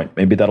inflection point.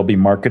 Maybe that'll be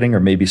marketing or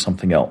maybe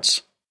something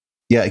else.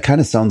 Yeah, it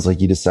kind of sounds like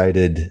you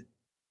decided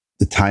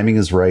the timing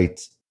is right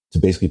to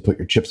basically put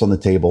your chips on the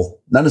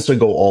table, not necessarily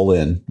go all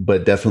in,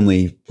 but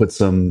definitely put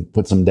some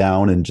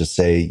down and just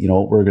say, you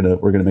know, we're going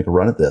to make a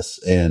run at this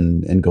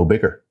and go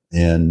bigger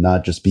and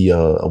not just be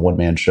a one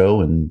man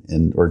show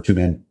or two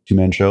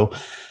man show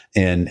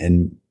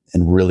and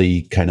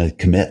really kind of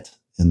commit.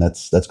 And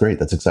that's great.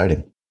 That's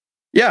exciting.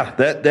 Yeah,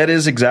 that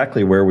is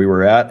exactly where we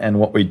were at and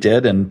what we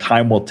did. And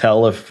time will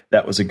tell if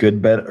that was a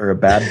good bet or a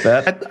bad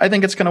bet. I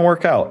think it's going to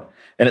work out.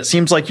 And it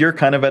seems like you're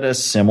kind of at a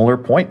similar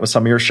point with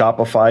some of your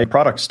Shopify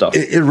product stuff.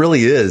 It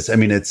really is. I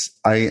mean,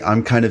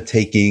 I'm kind of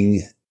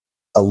taking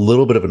a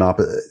little bit of an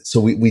opposite.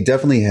 So we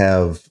definitely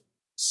have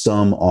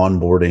some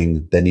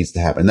onboarding that needs to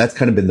happen. And that's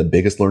kind of been the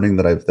biggest learning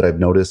that I've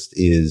noticed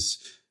is,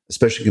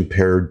 especially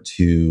compared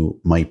to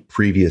my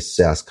previous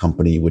SaaS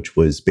company, which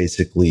was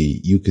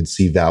basically you could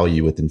see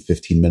value within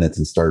 15 minutes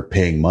and start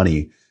paying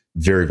money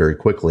very, very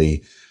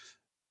quickly.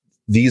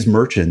 These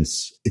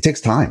merchants, it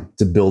takes time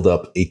to build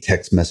up a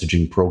text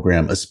messaging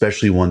program,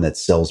 especially one that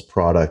sells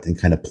product and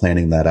kind of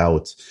planning that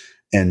out.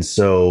 And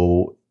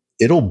so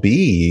it'll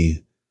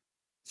be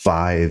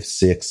 5,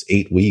 6,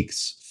 8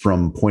 weeks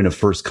from point of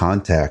first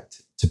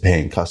contact to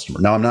paying customer.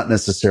 Now, I'm not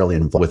necessarily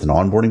involved with an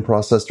onboarding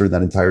process during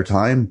that entire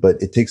time,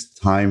 but it takes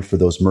time for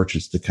those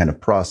merchants to kind of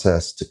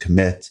process, to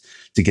commit,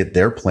 to get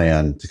their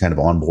plan to kind of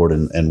onboard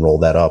and roll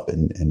that up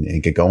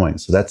and get going.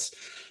 So that's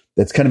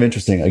kind of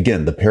interesting.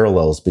 Again, the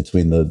parallels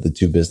between the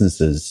two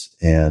businesses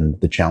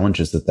and the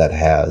challenges that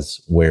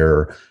has,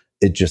 where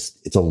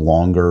it's a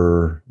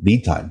longer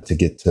lead time to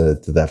get to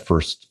that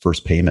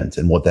first payment,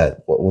 and what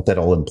that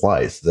all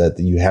implies, that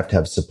you have to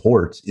have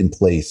support in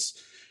place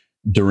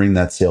during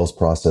that sales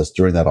process,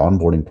 during that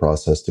onboarding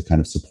process, to kind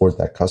of support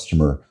that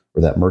customer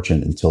or that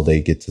merchant until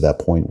they get to that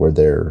point where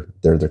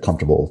they're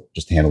comfortable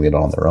just handling it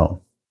on their own.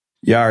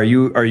 Yeah. Are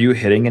you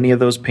hitting any of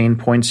those pain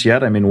points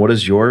yet? I mean, what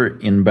does your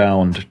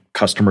inbound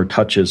customer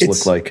touches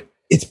look like?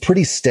 It's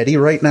pretty steady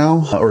right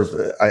now, or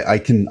I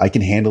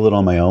can handle it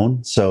on my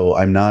own. So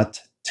I'm not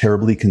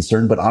terribly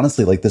concerned, but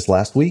honestly, like this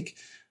last week,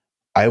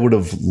 I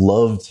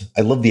love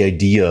the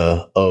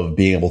idea of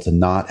being able to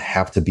not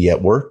have to be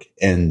at work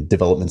and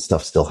development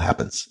stuff still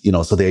happens. You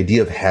know, so the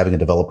idea of having a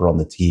developer on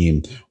the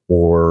team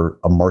or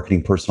a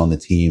marketing person on the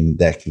team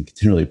that can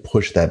continually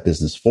push that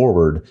business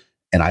forward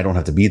and I don't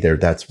have to be there,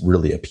 that's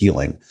really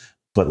appealing.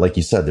 But like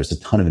you said, there's a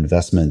ton of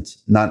investment,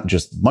 not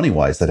just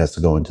money-wise that has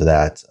to go into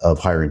that of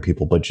hiring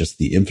people, but just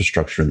the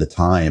infrastructure and the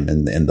time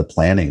and the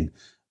planning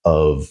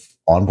of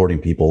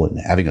onboarding people and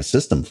having a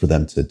system for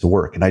them to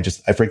work. And I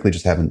frankly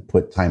just haven't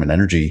put time and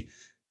energy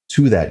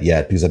to that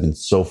yet because I've been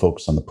so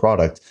focused on the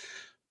product.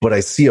 But I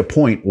see a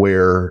point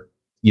where,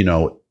 you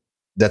know,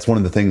 that's one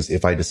of the things,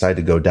 if I decide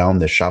to go down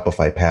this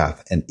Shopify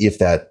path, and if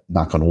that,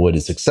 knock on wood,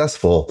 is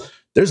successful,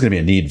 there's going to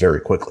be a need very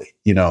quickly.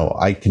 You know,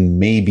 I can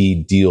maybe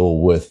deal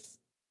with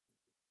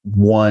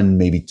 1,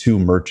 maybe 2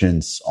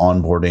 merchants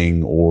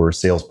onboarding or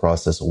sales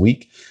process a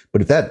week.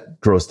 But if that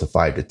grows to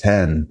 5 to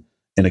 10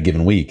 in a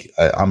given week,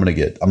 I'm going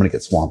to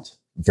get swamped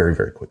very,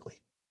 very quickly.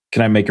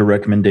 Can I make a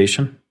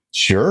recommendation?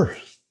 Sure.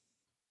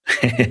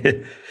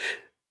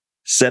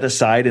 Set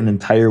aside an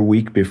entire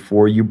week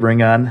before you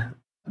bring on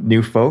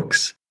new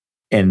folks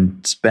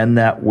and spend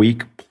that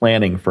week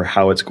planning for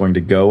how it's going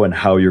to go and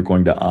how you're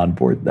going to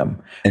onboard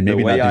them. And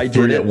maybe not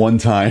do 3 at one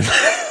time.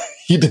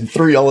 You did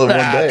 3 all in one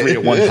day. 3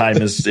 at one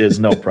time is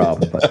no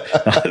problem. But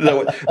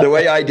the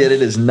way I did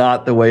it is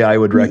not the way I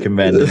would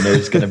recommend. And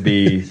there's going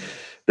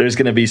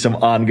to be some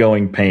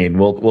ongoing pain.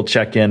 We'll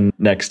check in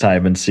next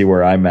time and see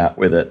where I'm at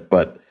with it.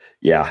 But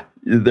yeah,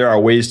 there are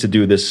ways to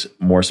do this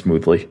more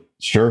smoothly.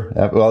 Sure.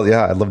 Well,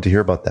 yeah, I'd love to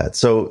hear about that.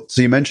 So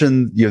you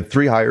mentioned you have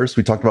 3 hires.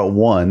 We talked about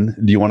 1.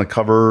 Do you want to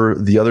cover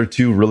the other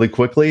 2 really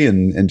quickly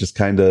and just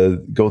kind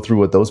of go through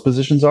what those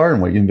positions are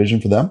and what you envision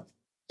for them?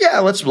 Yeah,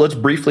 let's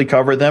briefly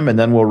cover them and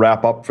then we'll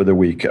wrap up for the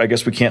week. I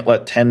guess we can't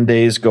let 10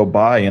 days go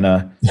by in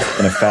a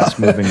fast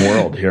moving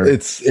world here.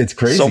 It's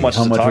crazy. So much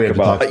to talk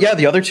about. But yeah,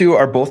 the other 2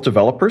 are both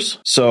developers.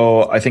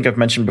 So I think I've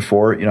mentioned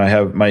before, you know, I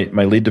have my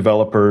lead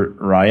developer,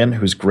 Ryan,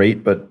 who's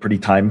great, but pretty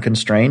time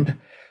constrained.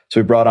 So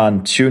we brought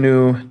on 2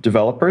 new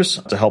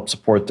developers to help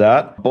support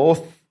that.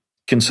 Both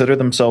consider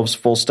themselves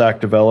full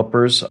stack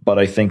developers, but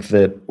I think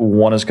that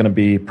one is going to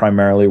be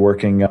primarily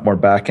working more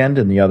back end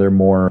and the other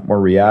more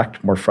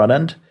React, more front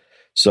end.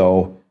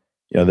 So,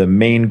 you know, the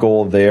main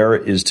goal there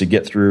is to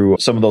get through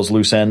some of those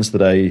loose ends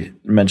that I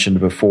mentioned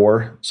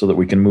before so that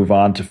we can move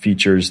on to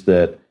features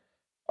that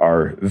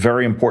are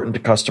very important to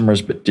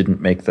customers but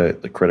didn't make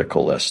the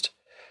critical list.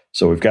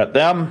 So we've got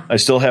them. I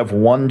still have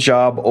 1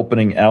 job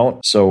opening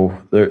out. So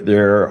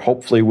there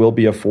hopefully will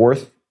be a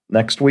 4th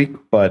next week,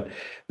 but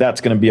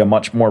that's going to be a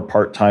much more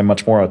part-time,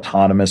 much more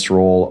autonomous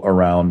role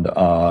around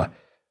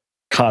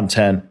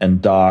content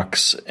and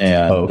docs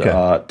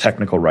and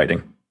technical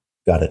writing.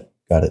 Got it.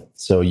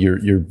 So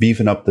you're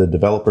beefing up the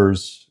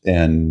developers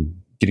and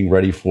getting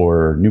ready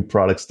for new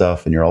product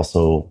stuff, and you're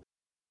also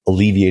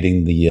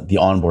alleviating the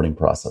onboarding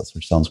process,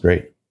 which sounds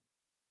great.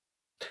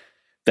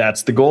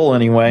 That's the goal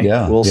anyway.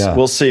 Yeah,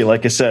 we'll see.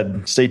 Like I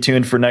said, stay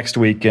tuned for next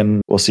week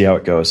and we'll see how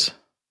it goes.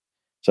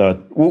 So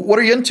what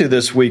are you into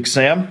this week,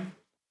 Sam?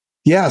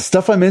 Yeah,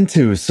 stuff I'm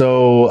into.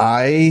 So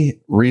I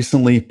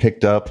recently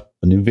picked up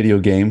a new video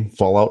game,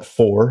 Fallout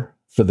 4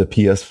 for the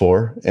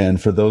PS4.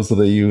 And for those of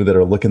you that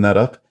are looking that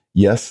up,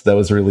 yes, that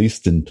was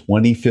released in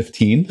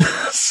 2015.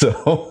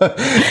 So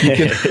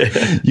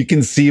you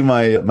can see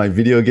my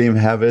video game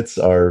habits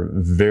are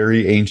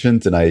very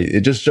ancient, and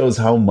it just shows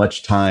how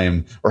much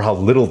time or how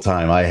little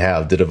time I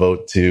have to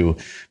devote to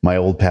my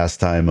old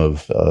pastime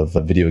of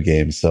video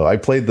games. So I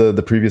played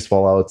the previous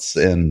Fallouts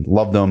and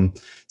loved them.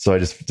 So I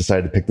just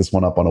decided to pick this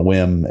one up on a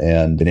whim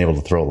and been able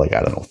to throw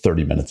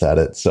 30 minutes at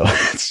it. So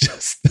it's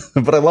just,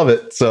 but I love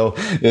it. So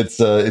it's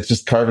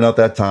just carving out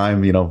that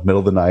time, middle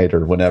of the night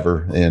or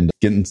whenever, and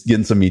getting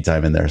some me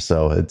time in there.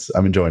 So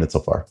I'm enjoying it so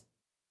far.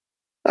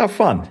 Oh,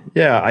 fun.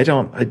 Yeah.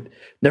 I've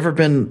never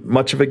been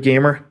much of a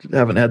gamer.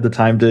 Haven't had the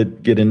time to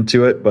get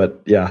into it,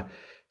 but yeah,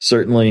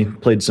 certainly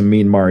played some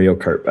mean Mario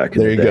Kart back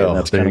in the day. There you go. And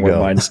that's kind of where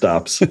mine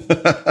stops.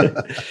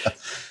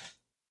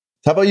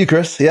 How about you,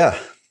 Chris? Yeah.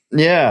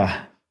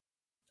 Yeah.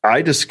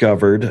 I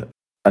discovered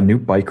a new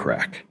bike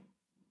rack.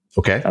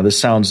 Okay. Now, this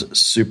sounds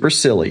super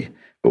silly,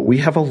 but we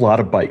have a lot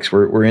of bikes.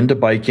 We're into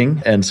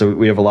biking, and so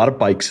we have a lot of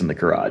bikes in the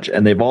garage,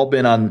 and they've all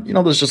been on,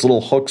 there's just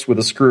little hooks with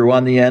a screw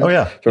on the end. Oh,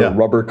 yeah. Sort of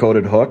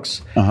rubber-coated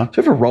hooks. Uh-huh.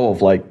 So we have a row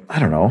of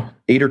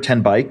 8 or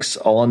 10 bikes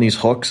all on these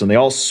hooks, and they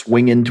all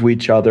swing into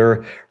each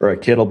other, or a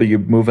kid will be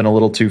moving a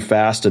little too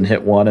fast and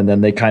hit one, and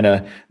then they kind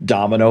of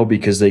domino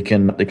because they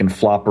can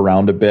flop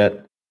around a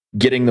bit.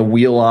 Getting the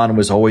wheel on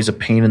was always a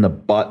pain in the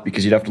butt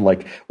because you'd have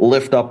to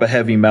lift up a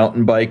heavy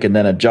mountain bike and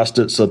then adjust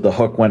it so that the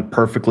hook went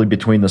perfectly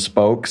between the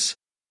spokes.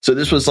 So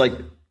this was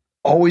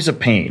always a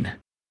pain.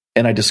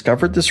 And I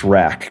discovered this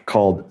rack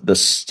called the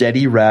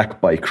Steady Rack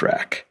Bike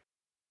Rack.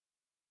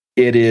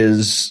 It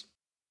is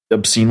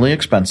obscenely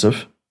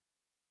expensive.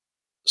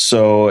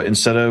 So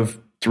instead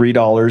of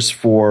 $3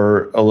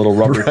 for a little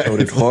rubber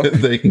coated hook,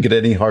 they can get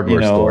any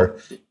hardware store.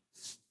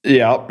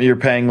 Yeah, you're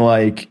paying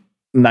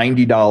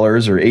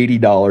 $90 or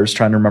 $80,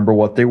 trying to remember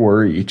what they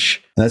were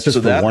each. And that's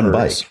just for one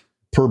bike.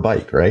 Per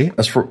bike, right?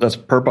 That's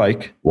per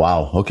bike.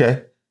 Wow.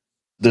 Okay.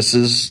 This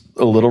is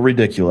a little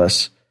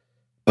ridiculous,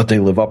 but they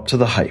live up to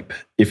the hype.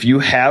 If you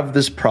have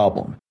this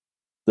problem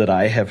that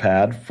I have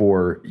had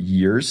for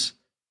years,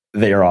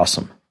 they are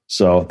awesome.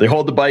 So they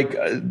hold the bike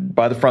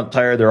by the front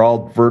tire. They're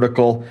all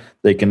vertical.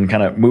 They can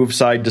kind of move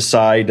side to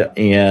side,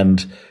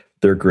 and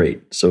they're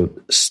great. So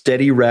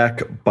Steady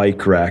Rack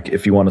Bike Rack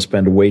if you want to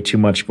spend way too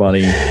much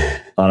money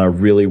on a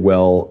really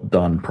well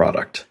done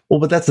product. Well,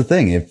 but that's the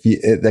thing.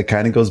 That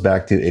kind of goes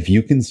back to, if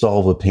you can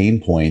solve a pain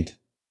point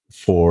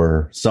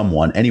for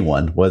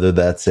anyone, whether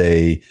that's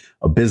a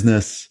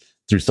business,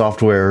 through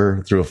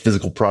software, through a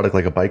physical product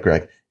like a bike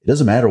rack, it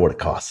doesn't matter what it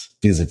costs.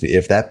 Because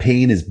if that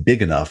pain is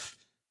big enough,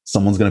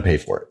 someone's going to pay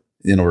for it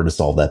in order to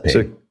solve that pain.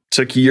 So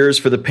took years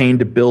for the pain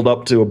to build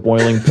up to a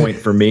boiling point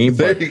for me.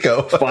 There but you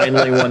go.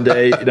 Finally, one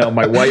day,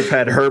 my wife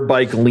had her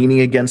bike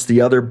leaning against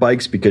the other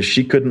bikes because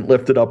she couldn't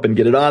lift it up and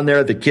get it on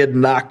there. The kid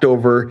knocked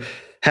over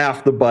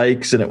half the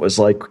bikes, and it was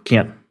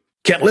can't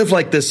live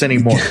like this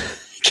anymore.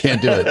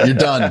 Can't do it. You're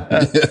done.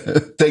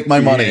 Take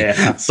my money.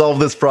 Yeah. Solve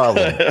this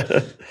problem.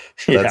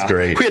 That's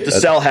great. We had to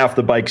sell half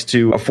the bikes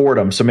to afford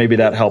them, so maybe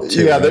that helped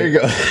too. Yeah, right? there you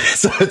go.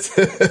 So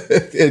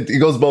it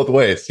goes both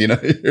ways.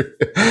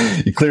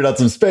 You cleared out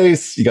some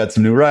space. You got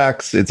some new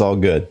racks. It's all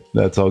good.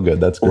 That's all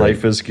good. That's great.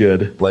 Life is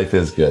good. Life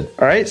is good.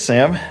 All right,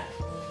 Sam.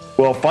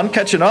 Well, fun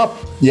catching up.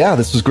 Yeah,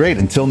 this was great.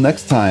 Until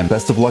next time,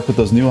 best of luck with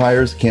those new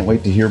hires. Can't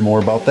wait to hear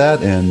more about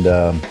that. And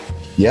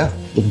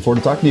looking forward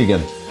to talking to you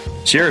again.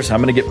 Cheers.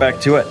 I'm going to get back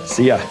to it.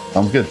 See ya.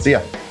 Sounds good. See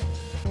ya.